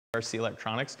RC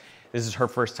Electronics. This is her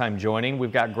first time joining.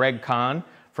 We've got Greg Kahn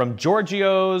from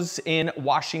Giorgio's in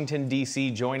Washington,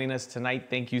 D.C. joining us tonight.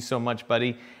 Thank you so much,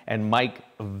 buddy. And Mike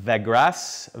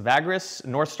Vagris,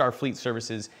 North Star Fleet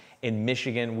Services in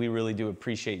Michigan. We really do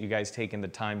appreciate you guys taking the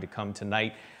time to come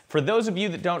tonight. For those of you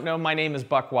that don't know, my name is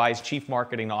Buck Wise, Chief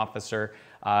Marketing Officer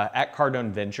at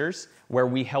Cardone Ventures, where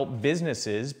we help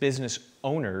businesses, business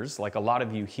owners, like a lot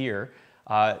of you here,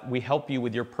 we help you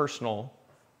with your personal,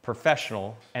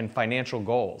 professional, and financial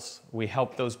goals. We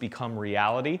help those become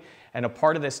reality. And a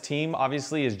part of this team,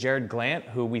 obviously, is Jared Glant,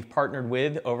 who we've partnered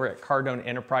with over at Cardone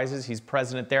Enterprises. He's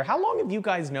president there. How long have you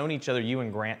guys known each other, you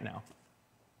and Grant, now?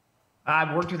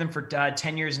 I've worked with him for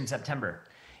 10 years in September.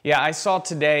 Yeah, I saw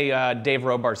today Dave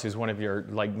Robars, who's one of your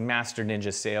master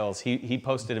ninja sales. He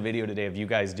posted a video today of you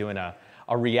guys doing a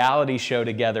reality show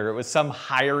together. It was some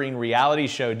hiring reality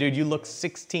show. Dude, you look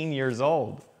 16 years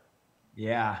old.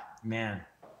 Yeah, man.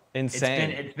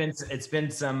 Insane. It's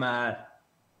been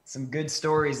some good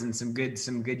stories and some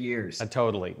good years.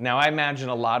 Totally. Now, I imagine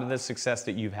a lot of the success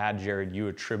that you've had, Jared,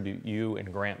 you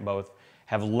and Grant both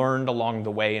have learned along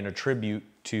the way and attribute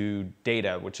to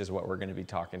data, which is what we're going to be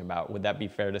talking about. Would that be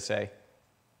fair to say?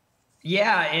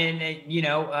 Yeah, and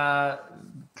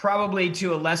probably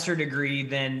to a lesser degree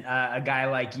than a guy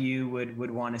like you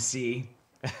would want to see.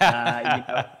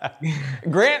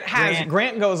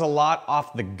 Grant goes a lot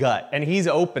off the gut, and he's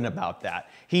open about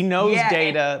that. He knows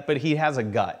data, but he has a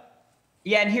gut.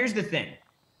 Yeah, and here's the thing.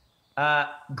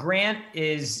 Grant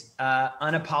is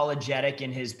unapologetic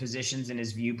in his positions and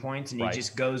his viewpoints, and he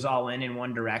just goes all in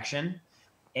one direction.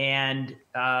 And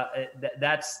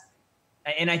that's,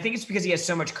 and I think it's because he has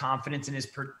so much confidence in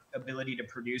his ability to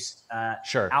produce,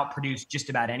 outproduce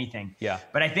just about anything. Yeah.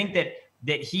 But I think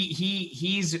that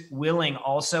he's willing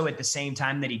also at the same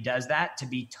time that he does that to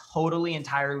be totally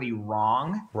entirely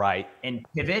wrong, right, and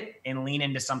pivot and lean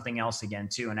into something else again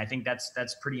too. And I think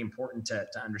that's pretty important to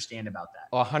understand about that.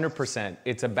 100%.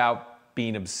 It's about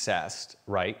being obsessed,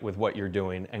 right, with what you're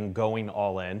doing and going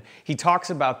all in. He talks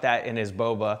about that in his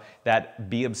Boba, that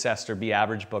Be Obsessed or Be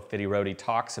Average book that he wrote. He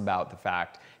talks about the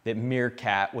fact that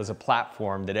Meerkat was a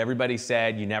platform that everybody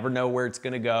said, you never know where it's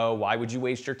going to go. Why would you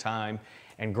waste your time?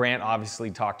 And Grant obviously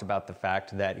talked about the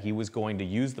fact that he was going to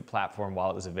use the platform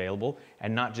while it was available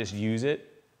and not just use it,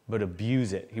 but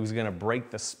abuse it. He was going to break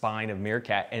the spine of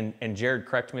Meerkat. And Jared,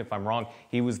 correct me if I'm wrong,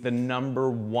 he was the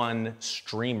 #1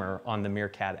 streamer on the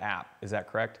Meerkat app. Is that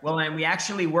correct? Well, and we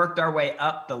actually worked our way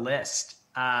up the list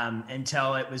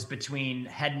until it was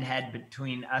head and head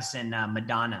between us and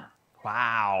Madonna.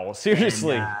 Wow,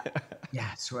 seriously? And, yeah,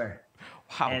 I swear.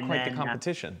 Wow, and quite the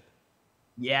competition.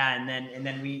 Yeah, and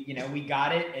then we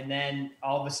got it, and then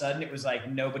all of a sudden it was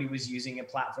like nobody was using a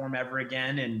platform ever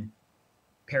again, and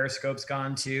Periscope's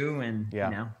gone too, and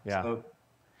so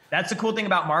that's the cool thing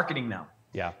about marketing, though.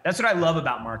 Yeah, that's what I love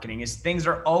about marketing is things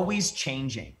are always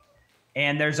changing,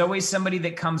 and there's always somebody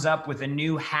that comes up with a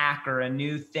new hack or a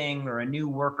new thing or a new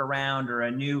workaround or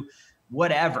a new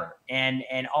whatever, and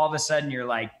all of a sudden you're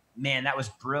like, man, that was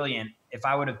brilliant. If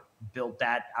I would have built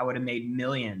that, I would have made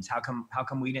millions. How come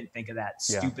we didn't think of that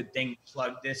stupid thing?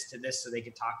 Plug this to this so they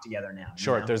could talk together now.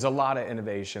 Sure. There's a lot of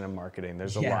innovation in marketing.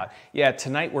 There's a lot. Yeah.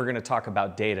 Tonight we're going to talk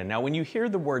about data. Now, when you hear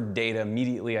the word data,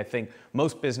 immediately I think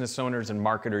most business owners and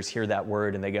marketers hear that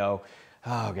word and they go,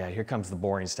 oh God, here comes the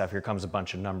boring stuff. Here comes a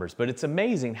bunch of numbers. But it's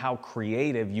amazing how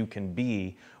creative you can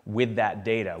be with that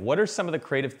data. What are some of the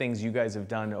creative things you guys have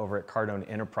done over at Cardone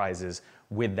Enterprises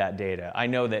with that data? I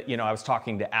know that, I was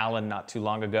talking to Alan not too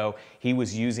long ago. He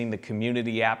was using the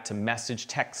community app to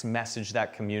text message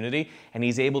that community, and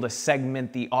he's able to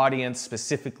segment the audience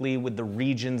specifically with the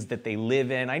regions that they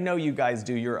live in. I know you guys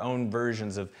do your own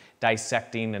versions of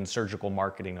dissecting and surgical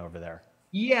marketing over there.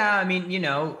 Yeah, I mean,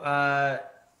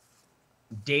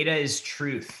 data is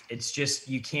truth. It's just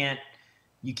you can't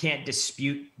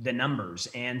dispute the numbers.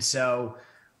 And so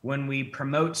when we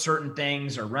promote certain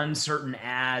things or run certain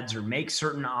ads or make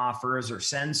certain offers or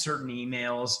send certain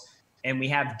emails and we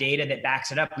have data that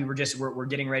backs it up, we're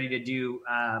getting ready to do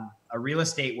a real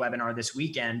estate webinar this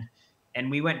weekend. And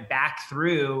we went back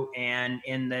through, and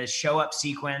in the show up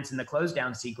sequence and the close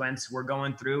down sequence, we're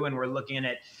going through and we're looking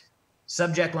at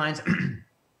subject lines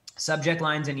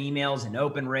and emails and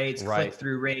open rates,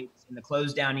 click-through rates. In the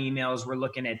close down emails, we're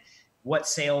looking at what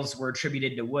sales were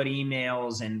attributed to what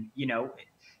emails,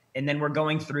 and then we're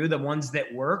going through the ones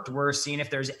that worked. We're seeing if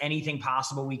there's anything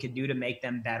possible we could do to make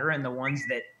them better. And the ones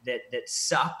that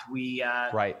sucked, we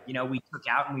took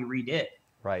out and we redid.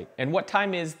 Right. And what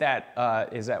time is that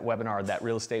webinar, that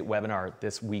real estate webinar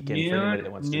this weekend? For anybody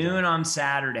that wants to noon on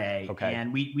Saturday. Okay.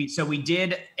 And we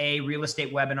did a real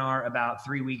estate webinar about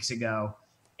 3 weeks ago.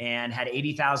 and had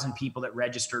 80,000 people that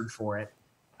registered for it.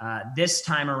 This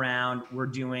time around, we're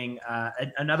doing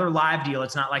another live deal.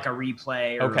 It's not like a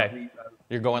replay. Or okay.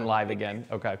 You're going live again.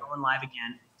 Okay. Going live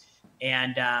again.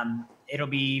 And it'll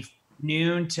be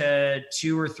noon to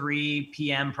 2 or 3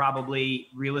 p.m. probably.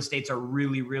 Real estate's a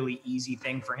really, really easy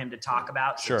thing for him to talk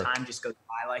about. So sure. Time just goes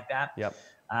by like that. Yep.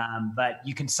 But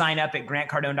you can sign up at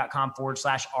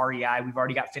grantcardone.com/REI. We've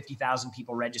already got 50,000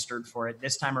 people registered for it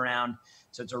this time around.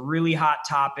 So it's a really hot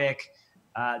topic.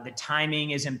 The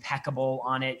timing is impeccable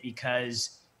on it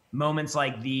because moments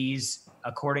like these,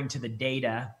 according to the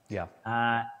data,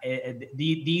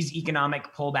 these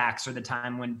economic pullbacks are the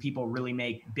time when people really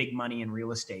make big money in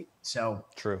real estate. So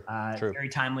true. Very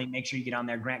timely. Make sure you get on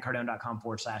there,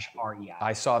 grantcardone.com/REI.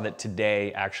 I saw that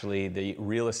today, actually, the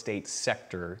real estate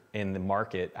sector in the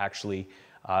market actually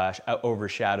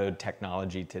overshadowed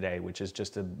technology today, which is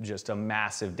just a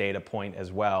massive data point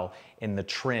as well in the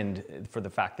trend for the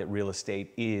fact that real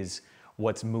estate is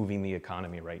what's moving the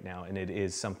economy right now. And it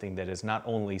is something that is not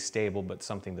only stable, but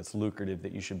something that's lucrative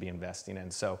that you should be investing in.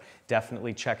 So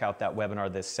definitely check out that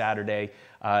webinar this Saturday.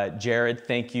 Jared,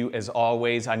 thank you as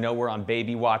always. I know we're on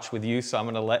baby watch with you, so I'm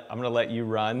gonna let you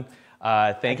run.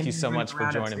 Thank you so much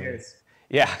for joining me.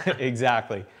 Yeah,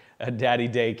 exactly. Daddy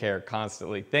daycare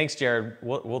constantly. Thanks, Jared.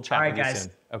 We'll chat with you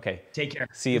soon. Okay. Take care.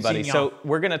 See you, buddy. So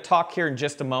we're going to talk here in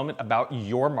just a moment about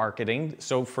your marketing.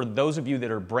 So for those of you that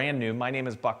are brand new, my name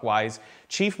is Buck Wise,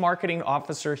 Chief Marketing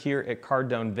Officer here at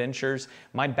Cardone Ventures.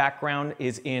 My background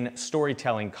is in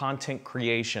storytelling, content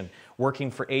creation,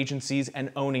 working for agencies and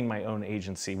owning my own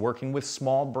agency, working with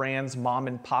small brands, mom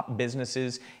and pop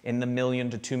businesses in the $1 million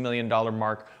to $2 million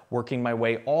mark, working my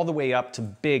way all the way up to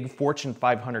big Fortune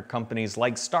 500 companies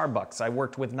like Starbucks. I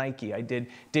worked with Nike. I did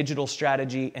digital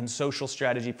strategy and social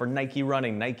strategy for Nike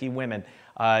Running, Nike Women,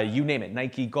 you name it,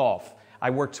 Nike Golf.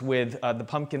 I worked with the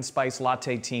Pumpkin Spice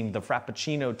Latte team, the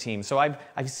Frappuccino team. So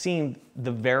I've seen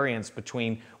the variance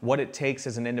between what it takes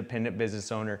as an independent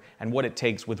business owner and what it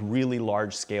takes with really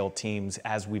large scale teams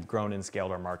as we've grown and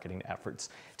scaled our marketing efforts.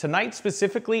 Tonight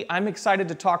specifically, I'm excited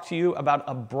to talk to you about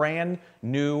a brand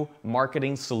new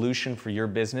marketing solution for your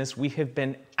business. We have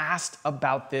been asked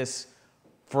about this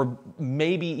for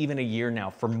maybe even a year now,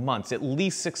 for months, at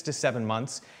least 6 to 7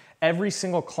 months. Every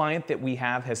single client that we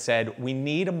have has said, we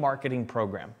need a marketing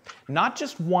program. Not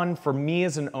just one for me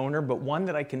as an owner, but one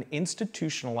that I can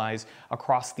institutionalize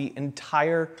across the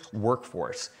entire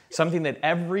workforce. Something that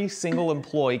every single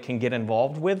employee can get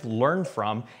involved with, learn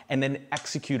from, and then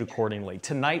execute accordingly.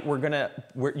 Tonight,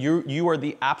 you are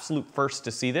the absolute first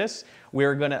to see this.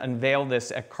 We're gonna unveil this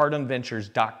at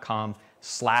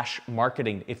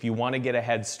cardoneventures.com/marketing. If you wanna get a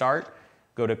head start,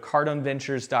 go to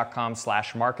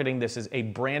cardoneventures.com/marketing. This is a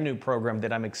brand new program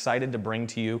that I'm excited to bring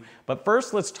to you. But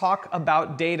first, let's talk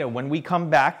about data. When we come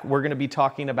back, we're going to be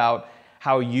talking about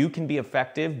how you can be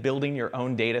effective building your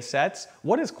own data sets.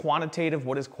 What is quantitative?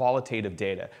 What is qualitative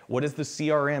data? What is the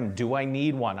CRM? Do I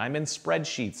need one? I'm in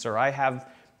spreadsheets or I have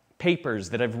papers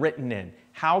that I've written in.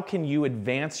 How can you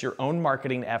advance your own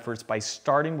marketing efforts by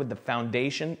starting with the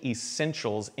foundation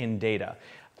essentials in data?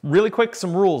 Really quick,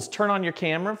 some rules. Turn on your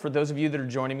camera for those of you that are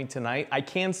joining me tonight. I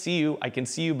can see you. I can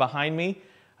see you behind me.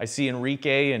 I see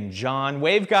Enrique and John.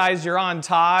 Wave, guys, you're on.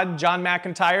 Todd, John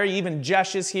McIntyre, even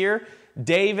Jesh is here.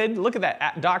 David, look at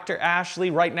that. Dr. Ashley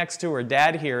right next to her.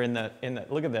 Dad here in the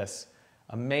look at this.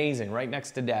 Amazing, right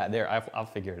next to Dad. There, I'll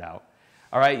figure it out.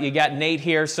 All right, you got Nate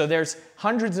here. So there's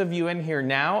hundreds of you in here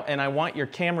now, and I want your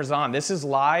cameras on. This is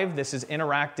live. This is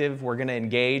interactive. We're going to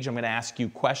engage. I'm going to ask you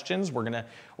questions. We're going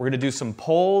to do some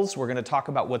polls. We're going to talk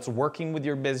about what's working with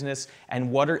your business and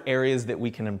what are areas that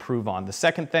we can improve on. The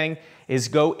second thing is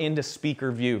go into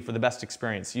speaker view for the best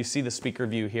experience. You see the speaker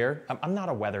view here. I'm not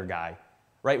a weather guy,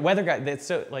 right? Weather guy. That's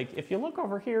so like if you look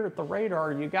over here at the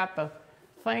radar, you got the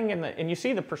thing and you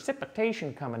see the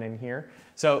precipitation coming in here.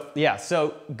 So yeah,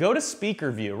 so go to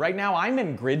speaker view. Right now I'm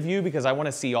in grid view because I want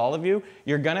to see all of you.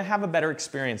 You're gonna have a better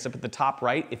experience up at the top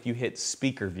right if you hit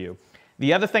speaker view.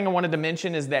 The other thing I wanted to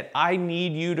mention is that I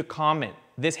need you to comment.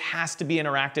 This has to be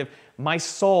interactive. My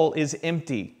soul is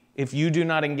empty if you do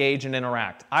not engage and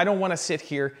interact. I don't want to sit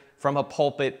here from a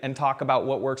pulpit and talk about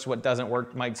what works, what doesn't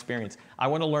work, my experience. I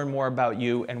want to learn more about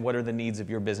you and what are the needs of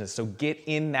your business. So get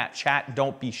in that chat.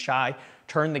 Don't be shy.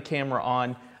 Turn the camera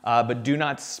on, but do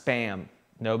not spam.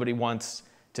 Nobody wants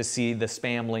to see the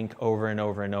spam link over and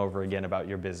over and over again about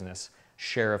your business.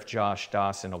 Sheriff Josh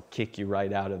Dawson will kick you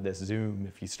right out of this Zoom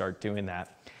if you start doing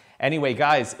that. Anyway,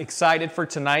 guys, excited for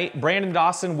tonight. Brandon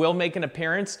Dawson will make an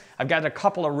appearance. I've got a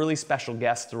couple of really special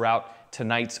guests throughout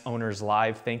tonight's Owners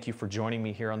Live. Thank you for joining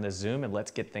me here on this Zoom, and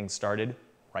let's get things started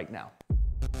right now.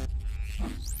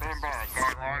 Stand by.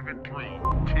 Going live in 3, 2,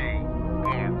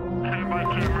 1. Stand by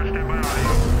camera, stand by audio.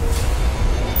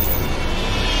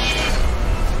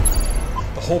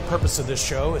 The whole purpose of this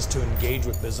show is to engage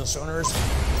with business owners,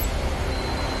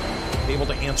 be able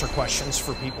to answer questions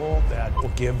for people that will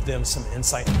give them some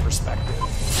insight and perspective.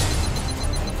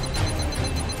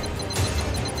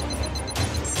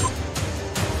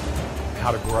 How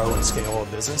to grow and scale a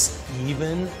business,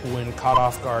 even when caught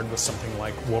off guard with something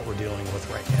like what we're dealing with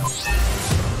right now.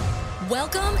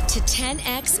 Welcome to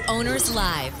 10X Owners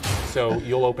Live. So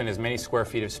you'll open as many square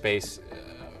feet of space,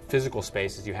 physical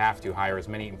space, as you have to, hire as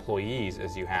many employees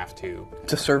as you have to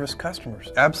service customers,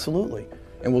 absolutely.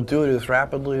 And we'll do it as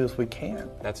rapidly as we can.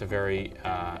 That's a very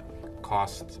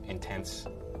cost-intense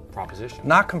proposition.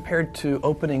 Not compared to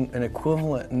opening an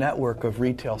equivalent network of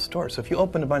retail stores. So if you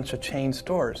open a bunch of chain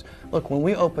stores, look, when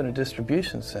we open a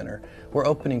distribution center, we're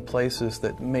opening places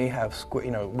that may have,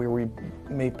 where we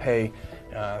may pay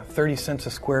 30 cents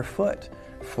a square foot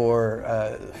for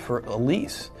a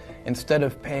lease, instead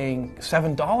of paying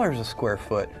 $7 a square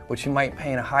foot, which you might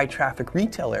pay in a high traffic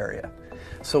retail area.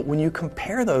 So when you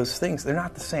compare those things, they're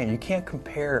not the same. You can't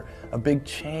compare a big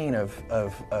chain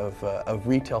of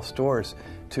retail stores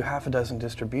to half a dozen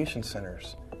distribution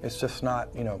centers. It's just not,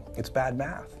 it's bad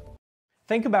math.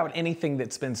 Think about anything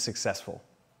that's been successful.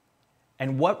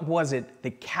 And what was it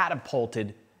that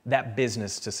catapulted that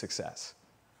business to success?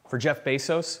 For Jeff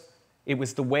Bezos, it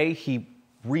was the way he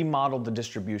remodeled the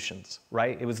distributions,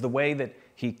 right? It was the way that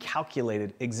he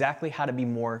calculated exactly how to be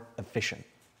more efficient.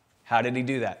 How did he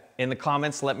do that? In the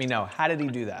comments, let me know. How did he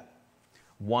do that?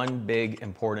 One big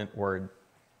important word: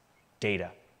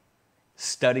 data.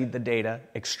 Studied the data,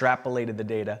 extrapolated the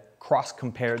data,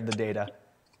 cross-compared the data,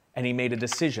 and he made a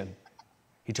decision.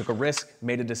 He took a risk,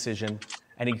 made a decision,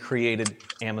 and he created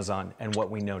Amazon and what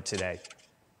we know today.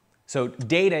 So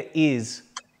data is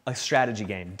a strategy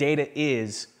game. Data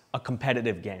is a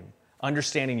competitive game.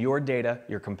 Understanding your data,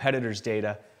 your competitors'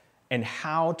 data, and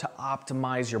how to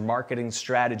optimize your marketing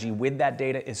strategy with that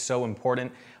data is so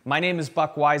important. My name is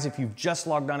Buck Wise. If you've just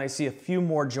logged on, I see a few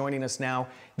more joining us now.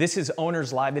 This is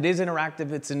Owners Live. It is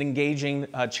interactive. It's an engaging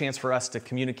chance for us to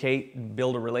communicate,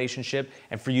 build a relationship,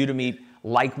 and for you to meet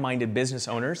like-minded business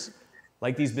owners,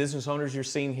 like these business owners you're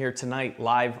seeing here tonight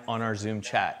live on our Zoom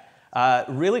chat.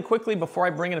 Really quickly, before I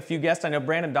bring in a few guests, I know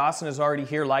Brandon Dawson is already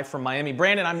here live from Miami.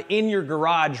 Brandon, I'm in your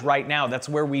garage right now. That's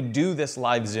where we do this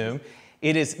live Zoom.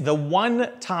 It is the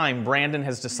one time Brandon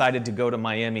has decided to go to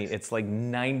Miami. It's like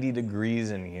 90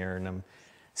 degrees in here and I'm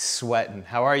sweating.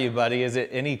 How are you, buddy? Is it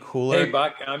any cooler? Hey,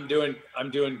 Buck, I'm doing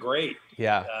great.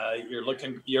 Yeah. You're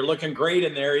looking great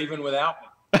in there even without me.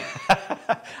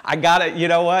 I got it. You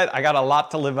know what? I got a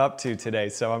lot to live up to today,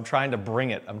 so I'm trying to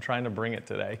bring it.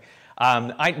 today.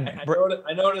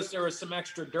 I noticed there was some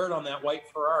extra dirt on that white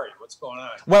Ferrari. What's going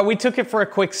on? Well, we took it for a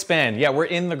quick spin. Yeah, we're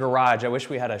in the garage. I wish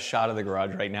we had a shot of the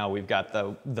garage right now. We've got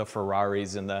the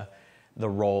Ferraris and the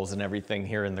Rolls and everything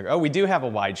here in the. Oh, we do have a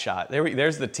wide shot.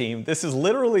 There's the team. This is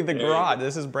literally the garage.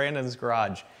 This is Brandon's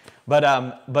garage.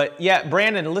 But yeah,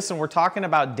 Brandon, listen, we're talking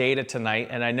about data tonight,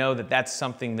 and I know that that's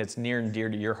something that's near and dear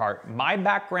to your heart. My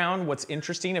background, what's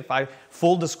interesting,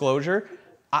 full disclosure,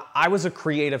 I was a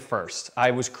creative first.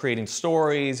 I was creating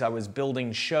stories, I was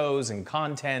building shows and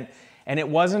content, and it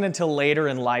wasn't until later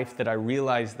in life that I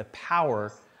realized the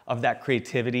power of that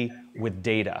creativity with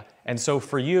data. And so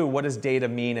for you, what does data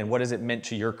mean and what has it meant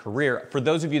to your career? For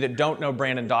those of you that don't know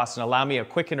Brandon Dawson, allow me a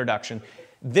quick introduction.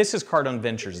 This is Cardone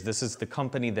Ventures. This is the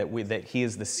company that he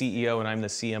is the CEO and I'm the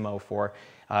CMO for.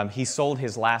 He sold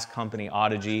his last company,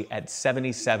 Audigy, at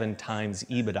 77 times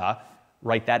EBITDA.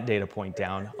 Write that data point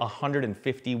down,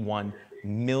 $151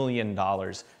 million.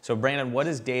 So Brandon, what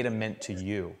has data meant to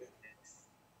you?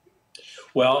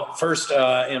 Well, first,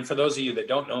 and for those of you that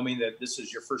don't know me, that this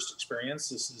is your first experience,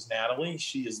 this is Natalie.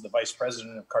 She is the vice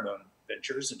president of Cardone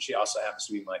Ventures, and she also happens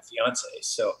to be my fiance.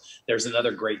 So there's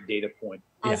another great data point.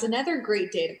 As another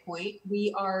great data point,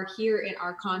 we are here in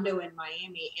our condo in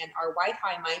Miami, and our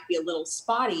Wi-Fi might be a little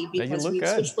spotty because we've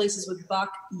switched places with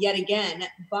Buck yet again.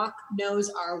 Buck knows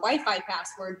our Wi-Fi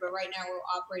password, but right now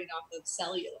we're operating off of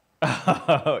cellular.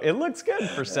 Oh, it looks good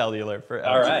for cellular.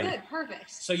 All right. Good,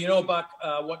 perfect. So, Buck,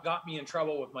 what got me in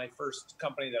trouble with my first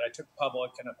company that I took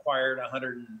public and acquired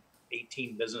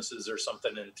 118 businesses or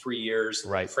something in 3 years,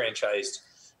 right, franchised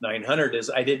 900, is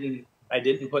I didn't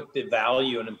put the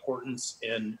value and importance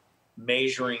in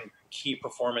measuring key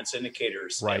performance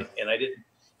indicators. Right.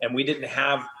 And we didn't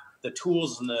have the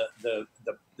tools and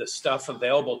the stuff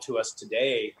available to us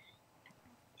today.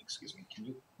 Excuse me.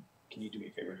 Can you do me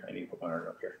a favor? I need to put my arm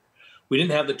up here. We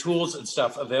didn't have the tools and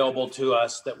stuff available to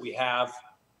us that we have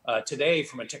today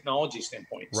from a technology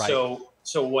standpoint. Right. So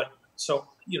So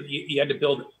you had to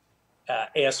build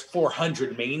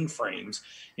AS400 mainframes,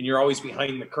 and you're always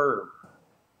behind the curve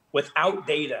without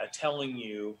data telling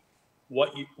you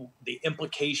the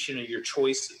implication of your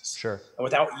choices. Sure. And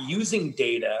without using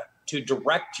data to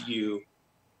direct you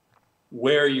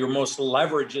where your most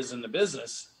leverage is in the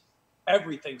business,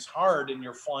 everything's hard and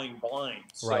you're flying blind.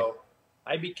 Right. So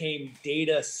I became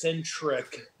data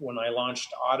centric when I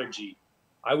launched Audigy.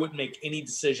 I wouldn't make any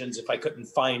decisions if I couldn't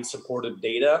find supportive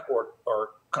data or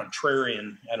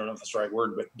contrarian, I don't know if that's the right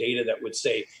word, but data that would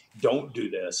say, don't do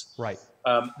this. Right.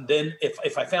 Then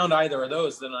if I found either of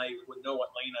those, then I would know what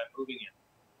lane I'm moving in.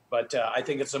 But I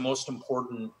think it's the most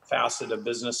important facet of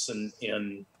business, and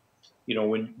you know,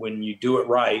 when you do it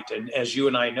right. And as you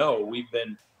and I know, we've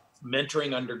been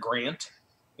mentoring under Grant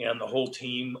and the whole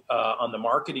team on the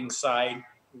marketing side,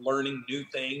 learning new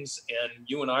things, and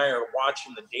you and I are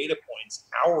watching the data points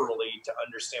hourly to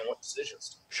understand what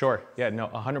decisions. Sure. Yeah, no,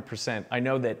 100%. I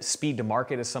know that speed to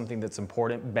market is something that's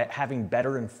important. Having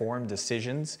better informed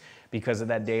decisions because of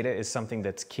that data is something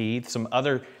that's key. Some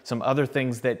other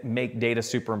things that make data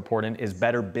super important is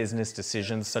better business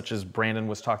decisions, such as Brandon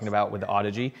was talking about with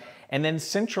Audigy. And then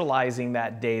centralizing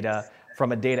that data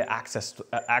from a data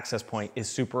access point is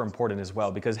super important as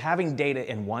well, because having data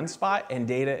in one spot and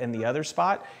data in the other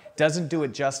spot doesn't do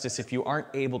it justice if you aren't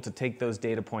able to take those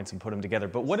data points and put them together.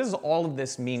 But what does all of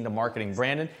this mean to marketing?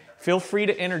 Brandon, feel free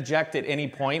to interject at any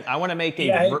point. I want to make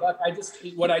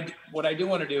what I do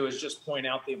want to do is just point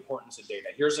out the importance of data.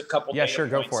 Here's a couple data sure,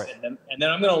 points, go for it. and then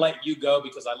I'm going to let you go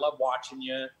because I love watching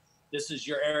you. This is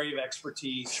your area of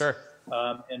expertise. Sure.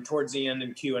 And towards the end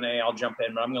in Q&A, I'll jump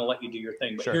in, but I'm going to let you do your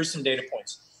thing. But sure. Here's some data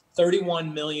points.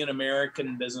 31 million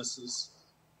American businesses.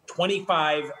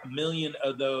 25 million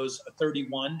of those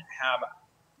 31 have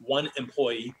one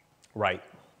employee. Right.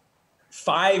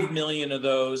 5 million of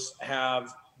those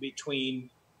have between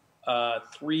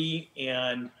 3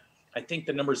 and I think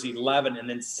the number is 11, and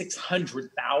then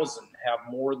 600,000 have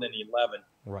more than 11.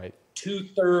 Right.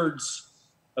 2/3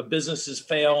 of businesses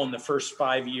fail in the first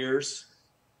 5 years.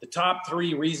 The top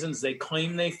 3 reasons they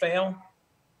claim they fail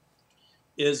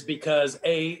is because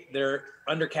A, they're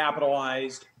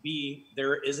undercapitalized, B,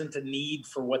 there isn't a need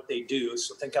for what they do.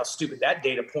 So think how stupid that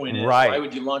data point is. Right. Why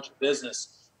would you launch a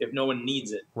business if no one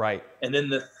needs it? Right. And then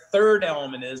the third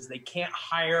element is they can't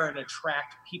hire and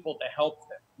attract people to help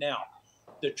them. Now,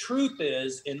 the truth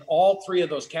is, in all 3 of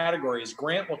those categories,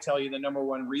 Grant will tell you the number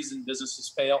 1 reason businesses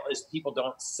fail is people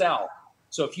don't sell.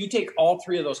 So if you take all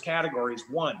 3 of those categories,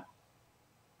 1,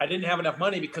 I didn't have enough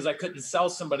money because I couldn't sell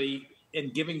somebody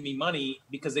in giving me money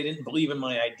because they didn't believe in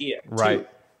my idea. Right.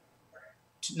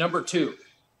 Number 2,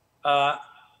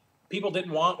 people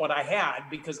didn't want what I had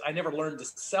because I never learned to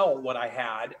sell what I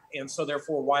had. And so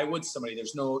therefore, why would somebody?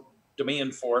 There's no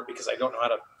demand for it because I don't know how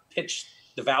to pitch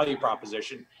the value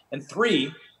proposition. And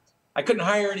 3, I couldn't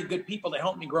hire any good people to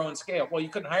help me grow and scale. Well, you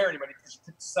couldn't hire anybody because you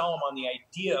couldn't sell them on the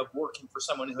idea of working for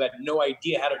someone who had no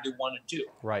idea how to do 1 and 2.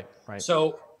 Right, right.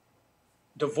 So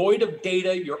devoid of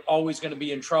data, you're always going to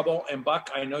be in trouble. And Buck,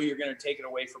 I know you're going to take it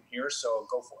away from here, so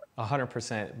go for it.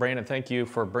 100%. Brandon, thank you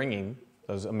for bringing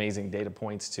those amazing data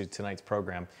points to tonight's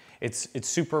program. It's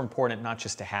super important not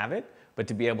just to have it, but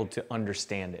to be able to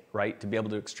understand it, right? To be able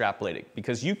to extrapolate it,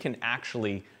 because you can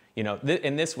actually, you know,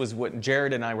 and this was what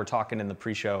Jared and I were talking in the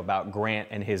pre-show about Grant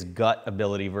and his gut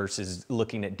ability versus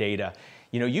looking at data.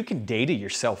 You know, you can data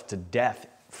yourself to death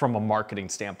from a marketing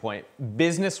standpoint.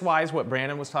 Business-wise, what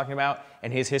Brandon was talking about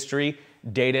and his history,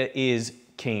 data is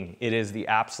king. It is the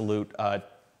absolute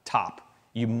top.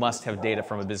 You must have data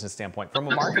from a business standpoint. From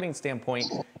a marketing standpoint,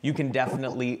 you can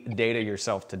definitely data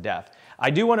yourself to death. I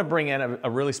do want to bring in a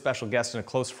really special guest and a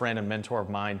close friend and mentor of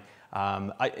mine.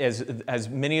 As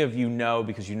many of you know,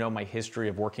 because you know my history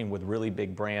of working with really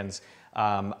big brands,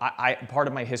 part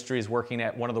of my history is working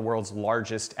at one of the world's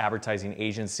largest advertising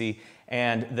agency,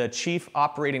 and the chief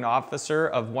operating officer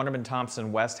of Wunderman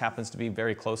Thompson West happens to be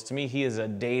very close to me. He is a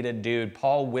data dude.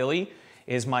 Paul Willey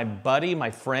is my buddy, my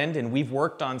friend, and we've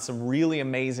worked on some really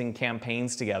amazing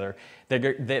campaigns together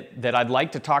that I'd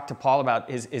like to talk to Paul about.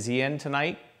 Is he in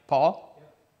tonight, Paul?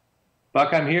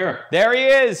 Buck, I'm here. There he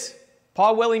is.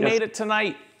 Paul Willey made it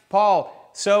tonight.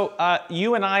 Paul, so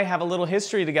you and I have a little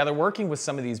history together working with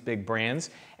some of these big brands.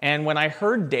 And when I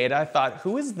heard data, I thought,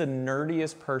 who is the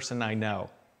nerdiest person I know?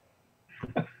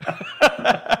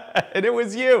 And it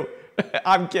was you.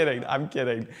 I'm kidding. I'm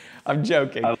kidding. I'm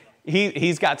joking.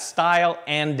 He's got style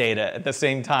and data at the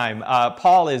same time.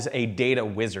 Paul is a data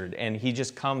wizard, and he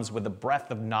just comes with a breadth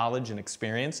of knowledge and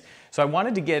experience. So I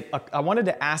wanted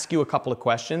to ask you a couple of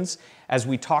questions as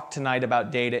we talk tonight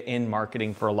about data in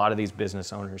marketing for a lot of these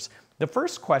business owners. The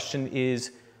first question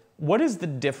is, What is the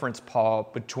difference,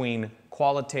 Paul, between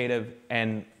qualitative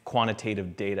and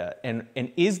quantitative data? And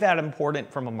is that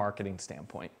important from a marketing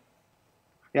standpoint?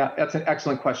 Yeah, that's an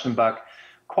excellent question, Buck.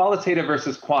 Qualitative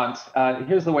versus quant.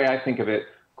 Here's the way I think of it.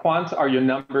 Quant are your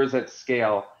numbers at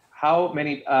scale. How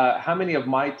many of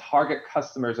my target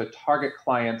customers or target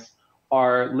clients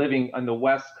are living on the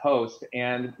West Coast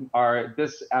and are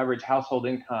this average household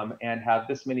income and have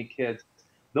this many kids?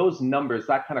 Those numbers,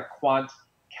 that kind of quant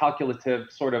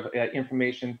calculative sort of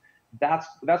information, that's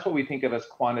what we think of as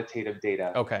quantitative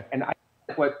data. Okay. And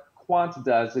what quant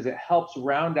does is it helps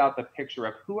round out the picture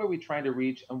of who are we trying to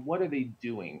reach and what are they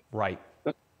doing. Right.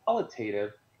 The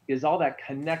qualitative is all that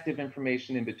connective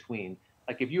information in between.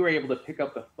 Like if you were able to pick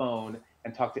up the phone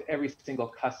and talk to every single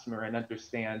customer and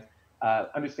understand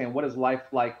what is life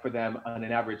like for them on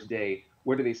an average day,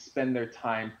 where do they spend their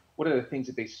time, what are the things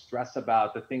that they stress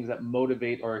about, the things that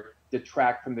motivate or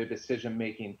detract from their decision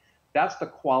making. That's the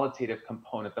qualitative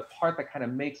component, the part that kind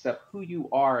of makes up who you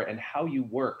are and how you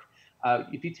work.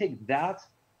 If you take that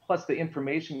plus the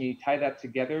information, you tie that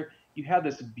together, you have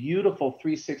this beautiful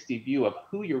 360 view of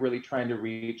who you're really trying to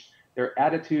reach, their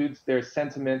attitudes, their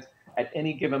sentiment at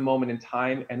any given moment in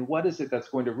time, and what is it that's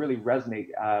going to really resonate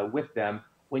with them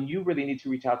when you really need to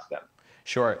reach out to them.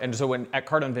 Sure. And so at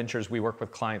Cardone Ventures, we work with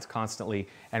clients constantly.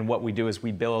 And what we do is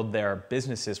we build their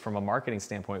businesses from a marketing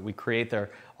standpoint. We create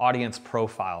their audience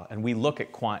profile and we look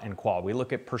at quant and qual. We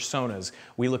look at personas.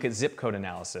 We look at zip code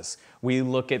analysis. We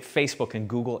look at Facebook and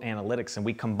Google Analytics. And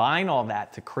we combine all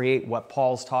that to create what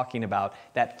Paul's talking about,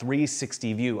 that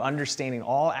 360 view, understanding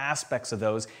all aspects of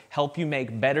those, help you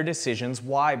make better decisions.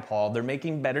 Why, Paul? They're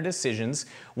making better decisions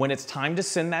when it's time to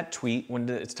send that tweet, when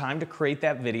it's time to create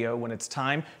that video, when it's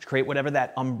time to create whatever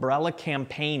that umbrella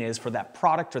campaign is for that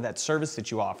product or that service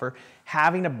that you offer.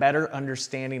 Having a better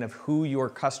understanding of who your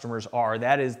customers are,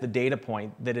 that is the data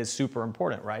point that is super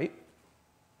important, right?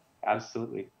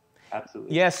 Absolutely.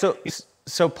 Absolutely. Yeah,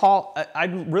 so Paul,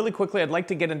 I'd like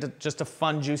to get into just a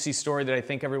fun, juicy story that I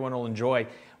think everyone will enjoy.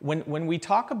 When we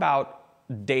talk about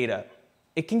data,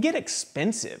 it can get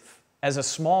expensive. As a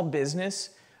small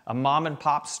business, a mom and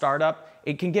pop startup,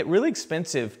 it can get really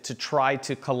expensive to try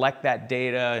to collect that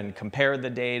data and compare the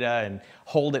data and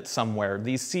hold it somewhere.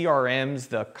 These CRMs,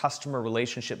 the customer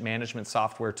relationship management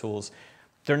software tools,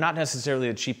 they're not necessarily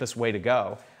the cheapest way to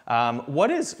go.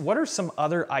 What are some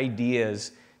other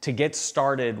ideas to get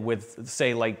started with,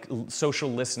 say, like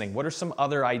social listening? What are some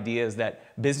other ideas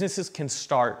that businesses can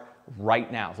start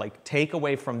right now? Like take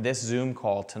away from this Zoom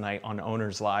call tonight on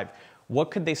Owners Live. What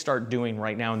could they start doing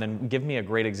right now? And then give me a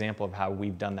great example of how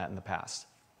we've done that in the past.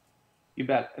 You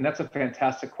bet. And that's a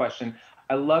fantastic question.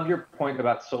 I love your point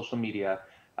about social media.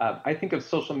 I think of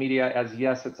social media as,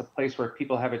 yes, it's a place where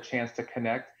people have a chance to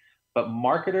connect, but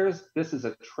marketers, this is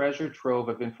a treasure trove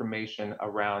of information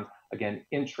around, again,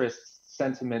 interests,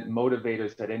 sentiment,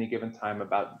 motivators at any given time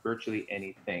about virtually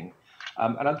anything.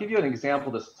 And I'll give you an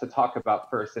example to talk about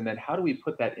first, and then how do we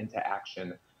put that into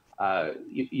action,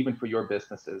 even for your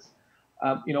businesses?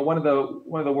 One of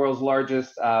the world's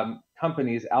largest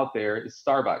companies out there is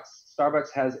Starbucks.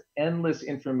 Starbucks has endless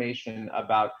information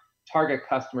about target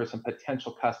customers and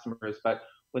potential customers, but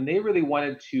when they really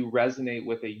wanted to resonate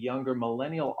with a younger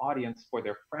millennial audience for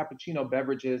their Frappuccino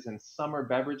beverages and summer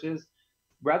beverages,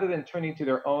 rather than turning to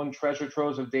their own treasure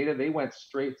troves of data, they went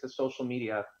straight to social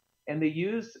media and they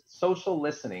used social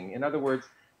listening. In other words,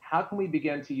 how can we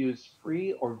begin to use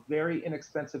free or very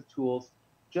inexpensive tools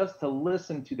just to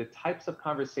listen to the types of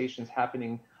conversations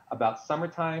happening about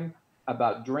summertime,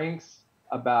 about drinks,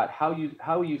 about how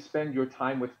you spend your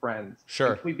time with friends.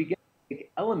 Sure. If we begin to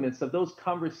take elements of those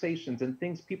conversations and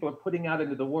things people are putting out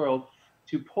into the world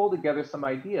to pull together some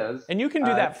ideas. And you can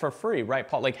do that for free, right,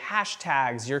 Paul? Like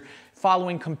hashtags, you're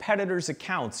following competitors'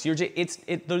 accounts.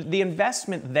 The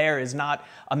investment there is not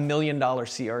 $1 million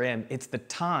CRM. It's the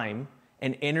time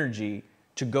and energy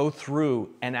to go through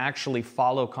and actually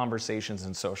follow conversations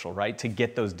in social, right? To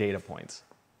get those data points.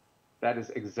 That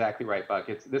is exactly right, Buck.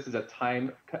 This is a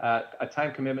time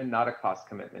commitment, not a cost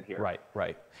commitment here.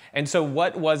 Right. And so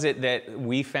what was it that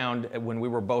we found when we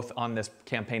were both on this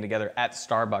campaign together at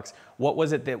Starbucks? What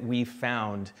was it that we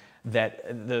found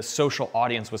that the social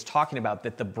audience was talking about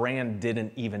that the brand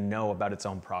didn't even know about its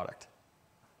own product?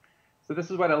 So this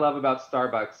is what I love about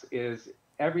Starbucks is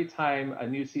every time a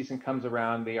new season comes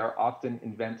around, they are often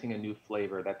inventing a new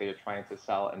flavor that they are trying to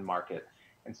sell and market.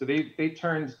 And so they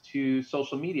turned to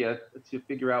social media to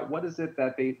figure out what is it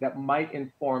that might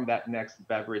inform that next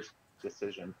beverage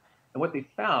decision. And what they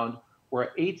found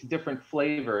were 8 different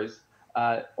flavors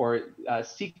or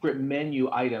secret menu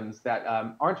items that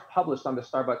aren't published on the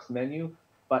Starbucks menu,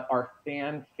 but are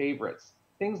fan favorites.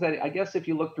 things that I guess if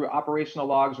you look through operational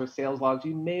logs or sales logs,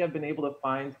 you may have been able to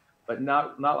find, but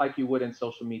not like you would in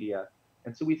social media.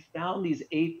 And so we found these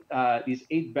eight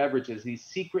beverages, these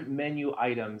secret menu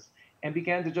items, and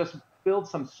began to just build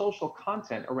some social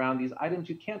content around these items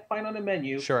you can't find on a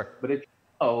menu. Sure. But if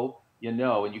you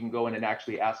know, and you can go in and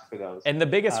actually ask for those. And the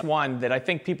biggest one that I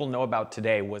think people know about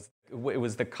today was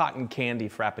the cotton candy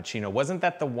Frappuccino. Wasn't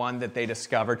that the one that they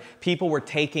discovered? People were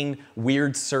taking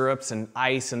weird syrups and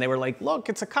ice, and they were like, look,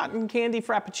 it's a cotton candy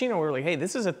Frappuccino. We were like, hey,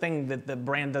 this is a thing that the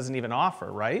brand doesn't even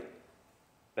offer, right?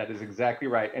 That is exactly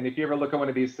right. And if you ever look at one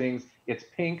of these things, it's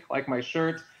pink, like my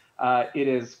shirt. It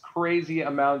is crazy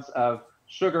amounts of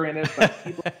sugar in it, but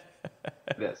people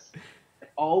this.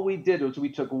 All we did was we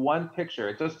took one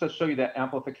picture just to show you that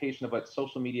amplification of what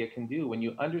social media can do. When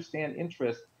you understand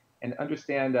interest and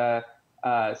understand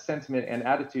sentiment and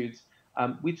attitudes,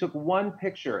 we took one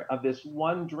picture of this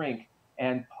one drink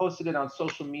and posted it on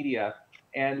social media.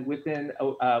 And within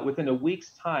a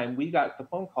week's time, we got the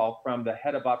phone call from the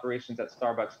head of operations at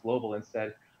Starbucks Global and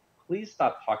said, please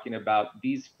stop talking about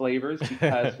these flavors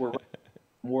because we're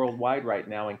worldwide right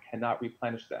now and cannot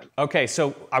replenish them. Okay,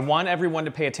 so I want everyone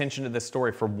to pay attention to this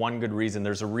story for one good reason.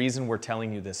 There's a reason we're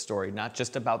telling you this story, not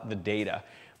just about the data,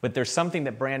 but there's something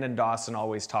that Brandon Dawson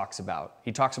always talks about.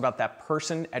 He talks about that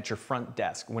person at your front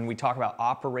desk. When we talk about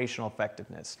operational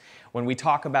effectiveness, when we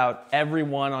talk about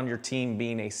everyone on your team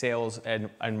being a sales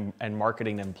and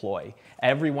marketing employee,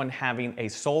 everyone having a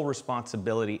sole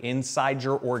responsibility inside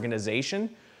your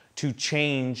organization to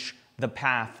change the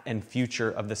path and future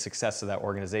of the success of that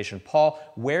organization. Paul,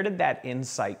 where did that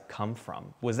insight come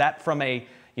from? Was that from a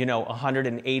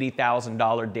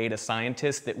 $180,000 data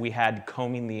scientist that we had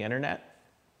combing the internet?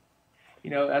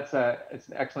 It's an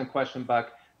excellent question,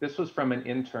 Buck. This was from an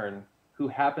intern who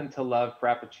happened to love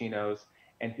Frappuccinos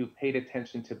and who paid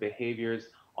attention to behaviors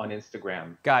on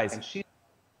Instagram. Guys.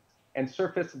 And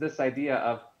surfaced this idea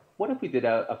of, what if we did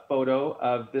a photo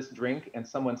of this drink and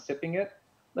someone sipping it?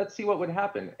 Let's see what would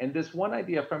happen. And this one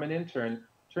idea from an intern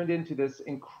turned into this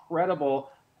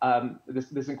incredible,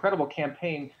 this incredible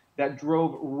campaign that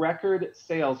drove record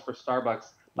sales for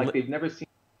Starbucks like they've never seen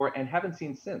before and haven't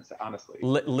seen since, honestly.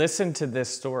 Listen to this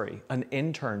story. An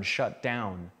intern shut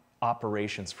down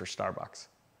operations for Starbucks.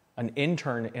 An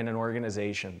intern in an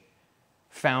organization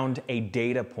found a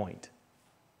data point,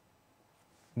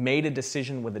 made a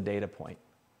decision with a data point.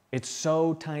 It's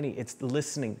so tiny. It's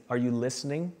listening. Are you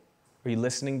listening? Are you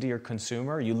listening to your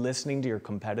consumer? Are you listening to your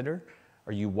competitor?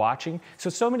 Are you watching?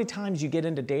 So many times you get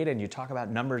into data and you talk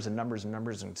about numbers and numbers and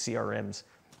numbers and CRMs.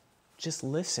 Just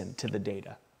listen to the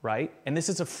data, right? And this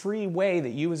is a free way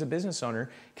that you as a business owner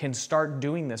can start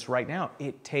doing this right now.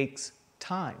 It takes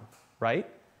time, right?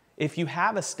 If you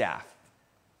have a staff,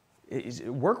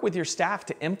 work with your staff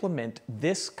to implement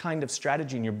this kind of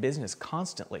strategy in your business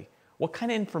constantly. What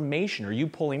kind of information are you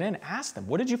pulling in? Ask them,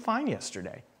 what did you find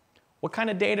yesterday? What kind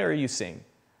of data are you seeing?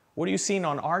 What are you seeing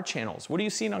on our channels? What are you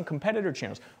seeing on competitor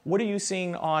channels? What are you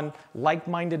seeing on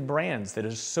like-minded brands that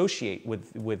associate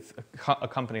with a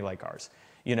company like ours?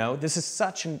 This is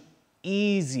such an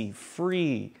easy,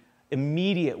 free,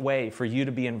 immediate way for you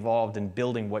to be involved in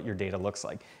building what your data looks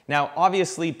like. Now,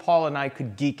 obviously, Paul and I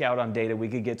could geek out on data. We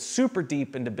could get super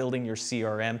deep into building your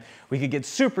CRM. We could get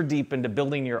super deep into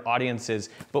building your audiences.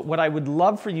 But what I would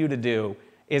love for you to do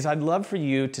is I'd love for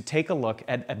you to take a look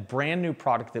at a brand new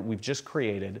product that we've just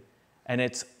created, and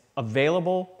it's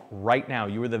available right now.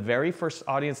 You are the very first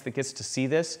audience that gets to see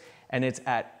this, and it's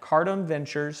at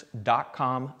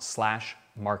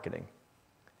cardoneventures.com/marketing.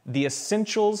 The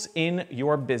essentials in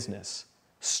your business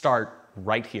start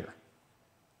right here.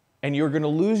 And you're gonna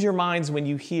lose your minds when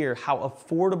you hear how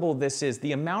affordable this is.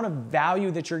 The amount of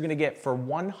value that you're gonna get for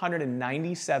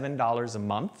 $197 a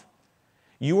month.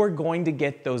 You are going to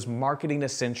get those marketing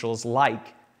essentials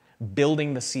like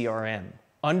building the CRM,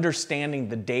 understanding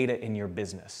the data in your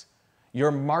business,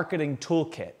 your marketing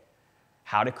toolkit,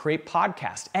 how to create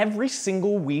podcasts. Every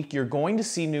single week, you're going to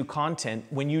see new content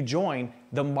when you join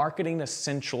the Marketing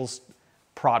Essentials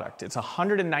product. It's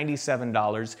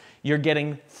 $197. You're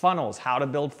getting funnels, how to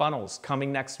build funnels,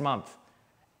 coming next month.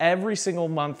 Every single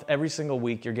month, every single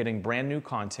week, you're getting brand new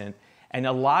content. And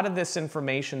a lot of this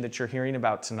information that you're hearing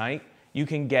about tonight, you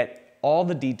can get all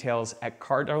the details at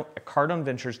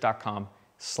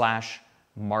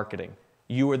cardoneventures.com/marketing.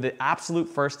 You are the absolute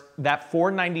first. That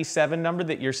 $497 number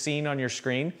that you're seeing on your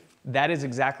screen, that is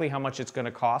exactly how much it's going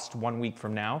to cost 1 week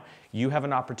from now. You have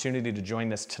an opportunity to join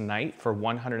this tonight for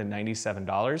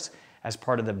 $197 as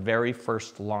part of the very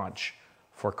first launch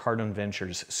for Cardone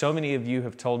Ventures. So many of you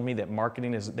have told me that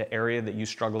marketing is the area that you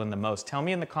struggle in the most. Tell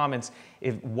me in the comments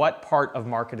what part of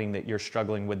marketing that you're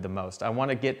struggling with the most. I want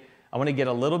to get I want to get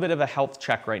a little bit of a health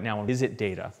check right now on visit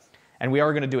data. And we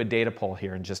are going to do a data poll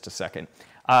here in just a second.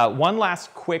 One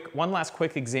last quick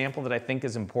example that I think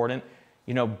is important.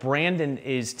 You know, Brandon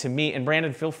is, to me, and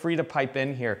Brandon, feel free to pipe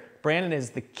in here. Brandon is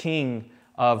the king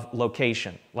of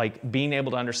location, like being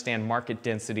able to understand market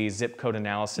density, zip code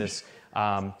analysis.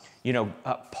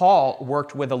 Paul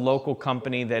worked with a local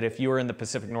company that if you were in the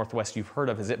Pacific Northwest, you've heard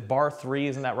of. Is it Bar 3?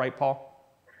 Isn't that right, Paul?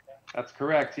 That's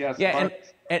correct, yes. Yeah,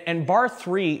 and Bar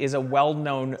 3 is a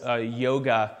well-known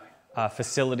yoga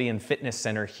facility and fitness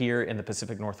center here in the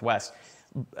Pacific Northwest.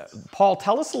 Paul,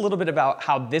 tell us a little bit about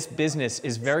how this business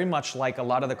is very much like a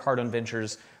lot of the Cardone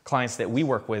Ventures clients that we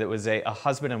work with. It was a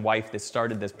husband and wife that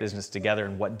started this business together,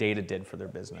 and what data did for their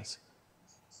business.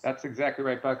 That's exactly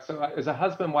right, Buck. So it was a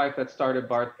husband and wife that started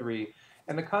Bar 3,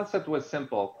 and the concept was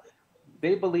simple.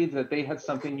 They believed that they had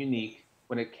something unique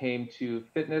when it came to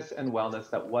fitness and wellness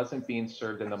that wasn't being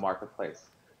served in the marketplace.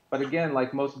 But again,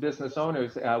 like most business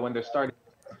owners, when they're starting,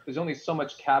 there's only so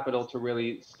much capital to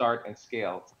really start and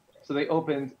scale. So they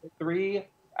opened 3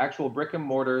 actual brick and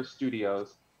mortar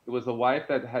studios. It was the wife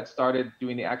that had started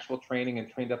doing the actual training and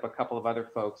trained up a couple of other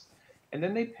folks. And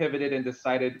then they pivoted and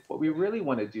decided what we really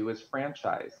want to do is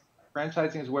franchise.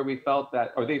 Franchising is where we felt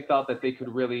that, or they felt that they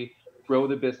could really grow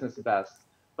the business best.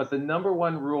 But the number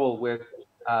one rule with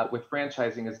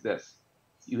franchising is this: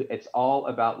 it's all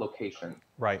about location.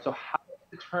 Right. So how do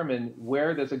you determine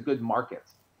where there's a good market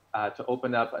to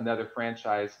open up another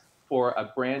franchise for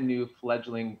a brand new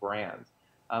fledgling brand?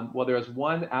 Well, there was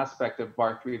one aspect of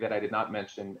Bar 3 that I did not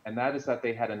mention, and that is that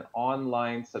they had an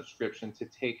online subscription to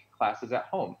take classes at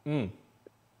home.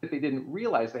 That they didn't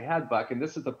realize they had, Buck, and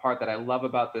this is the part that I love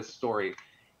about this story,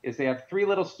 is they have 3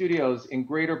 little studios in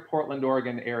greater Portland,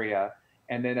 Oregon area.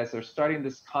 And then as they're starting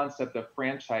this concept of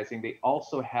franchising, they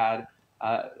also had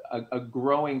a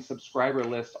growing subscriber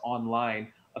list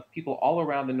online of people all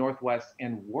around the Northwest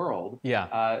and world.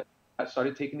 Yeah.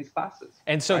 Started taking these classes.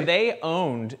 And so they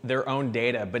owned their own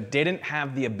data, but didn't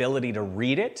have the ability to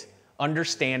read it,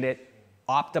 understand it,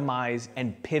 optimize,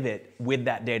 and pivot with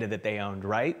that data that they owned,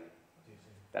 right?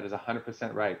 That is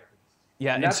 100% right.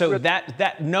 Yeah, and so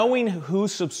that knowing who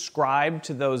subscribed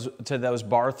to those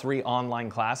Bar 3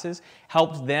 online classes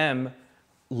helped them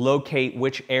locate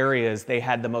which areas they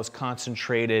had the most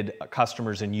concentrated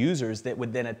customers and users that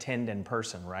would then attend in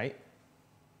person, right?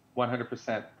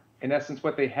 100%. In essence,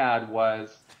 what they had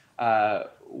was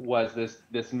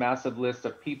this massive list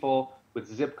of people with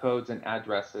zip codes and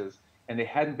addresses, and they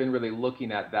hadn't been really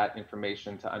looking at that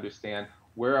information to understand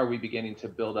where are we beginning to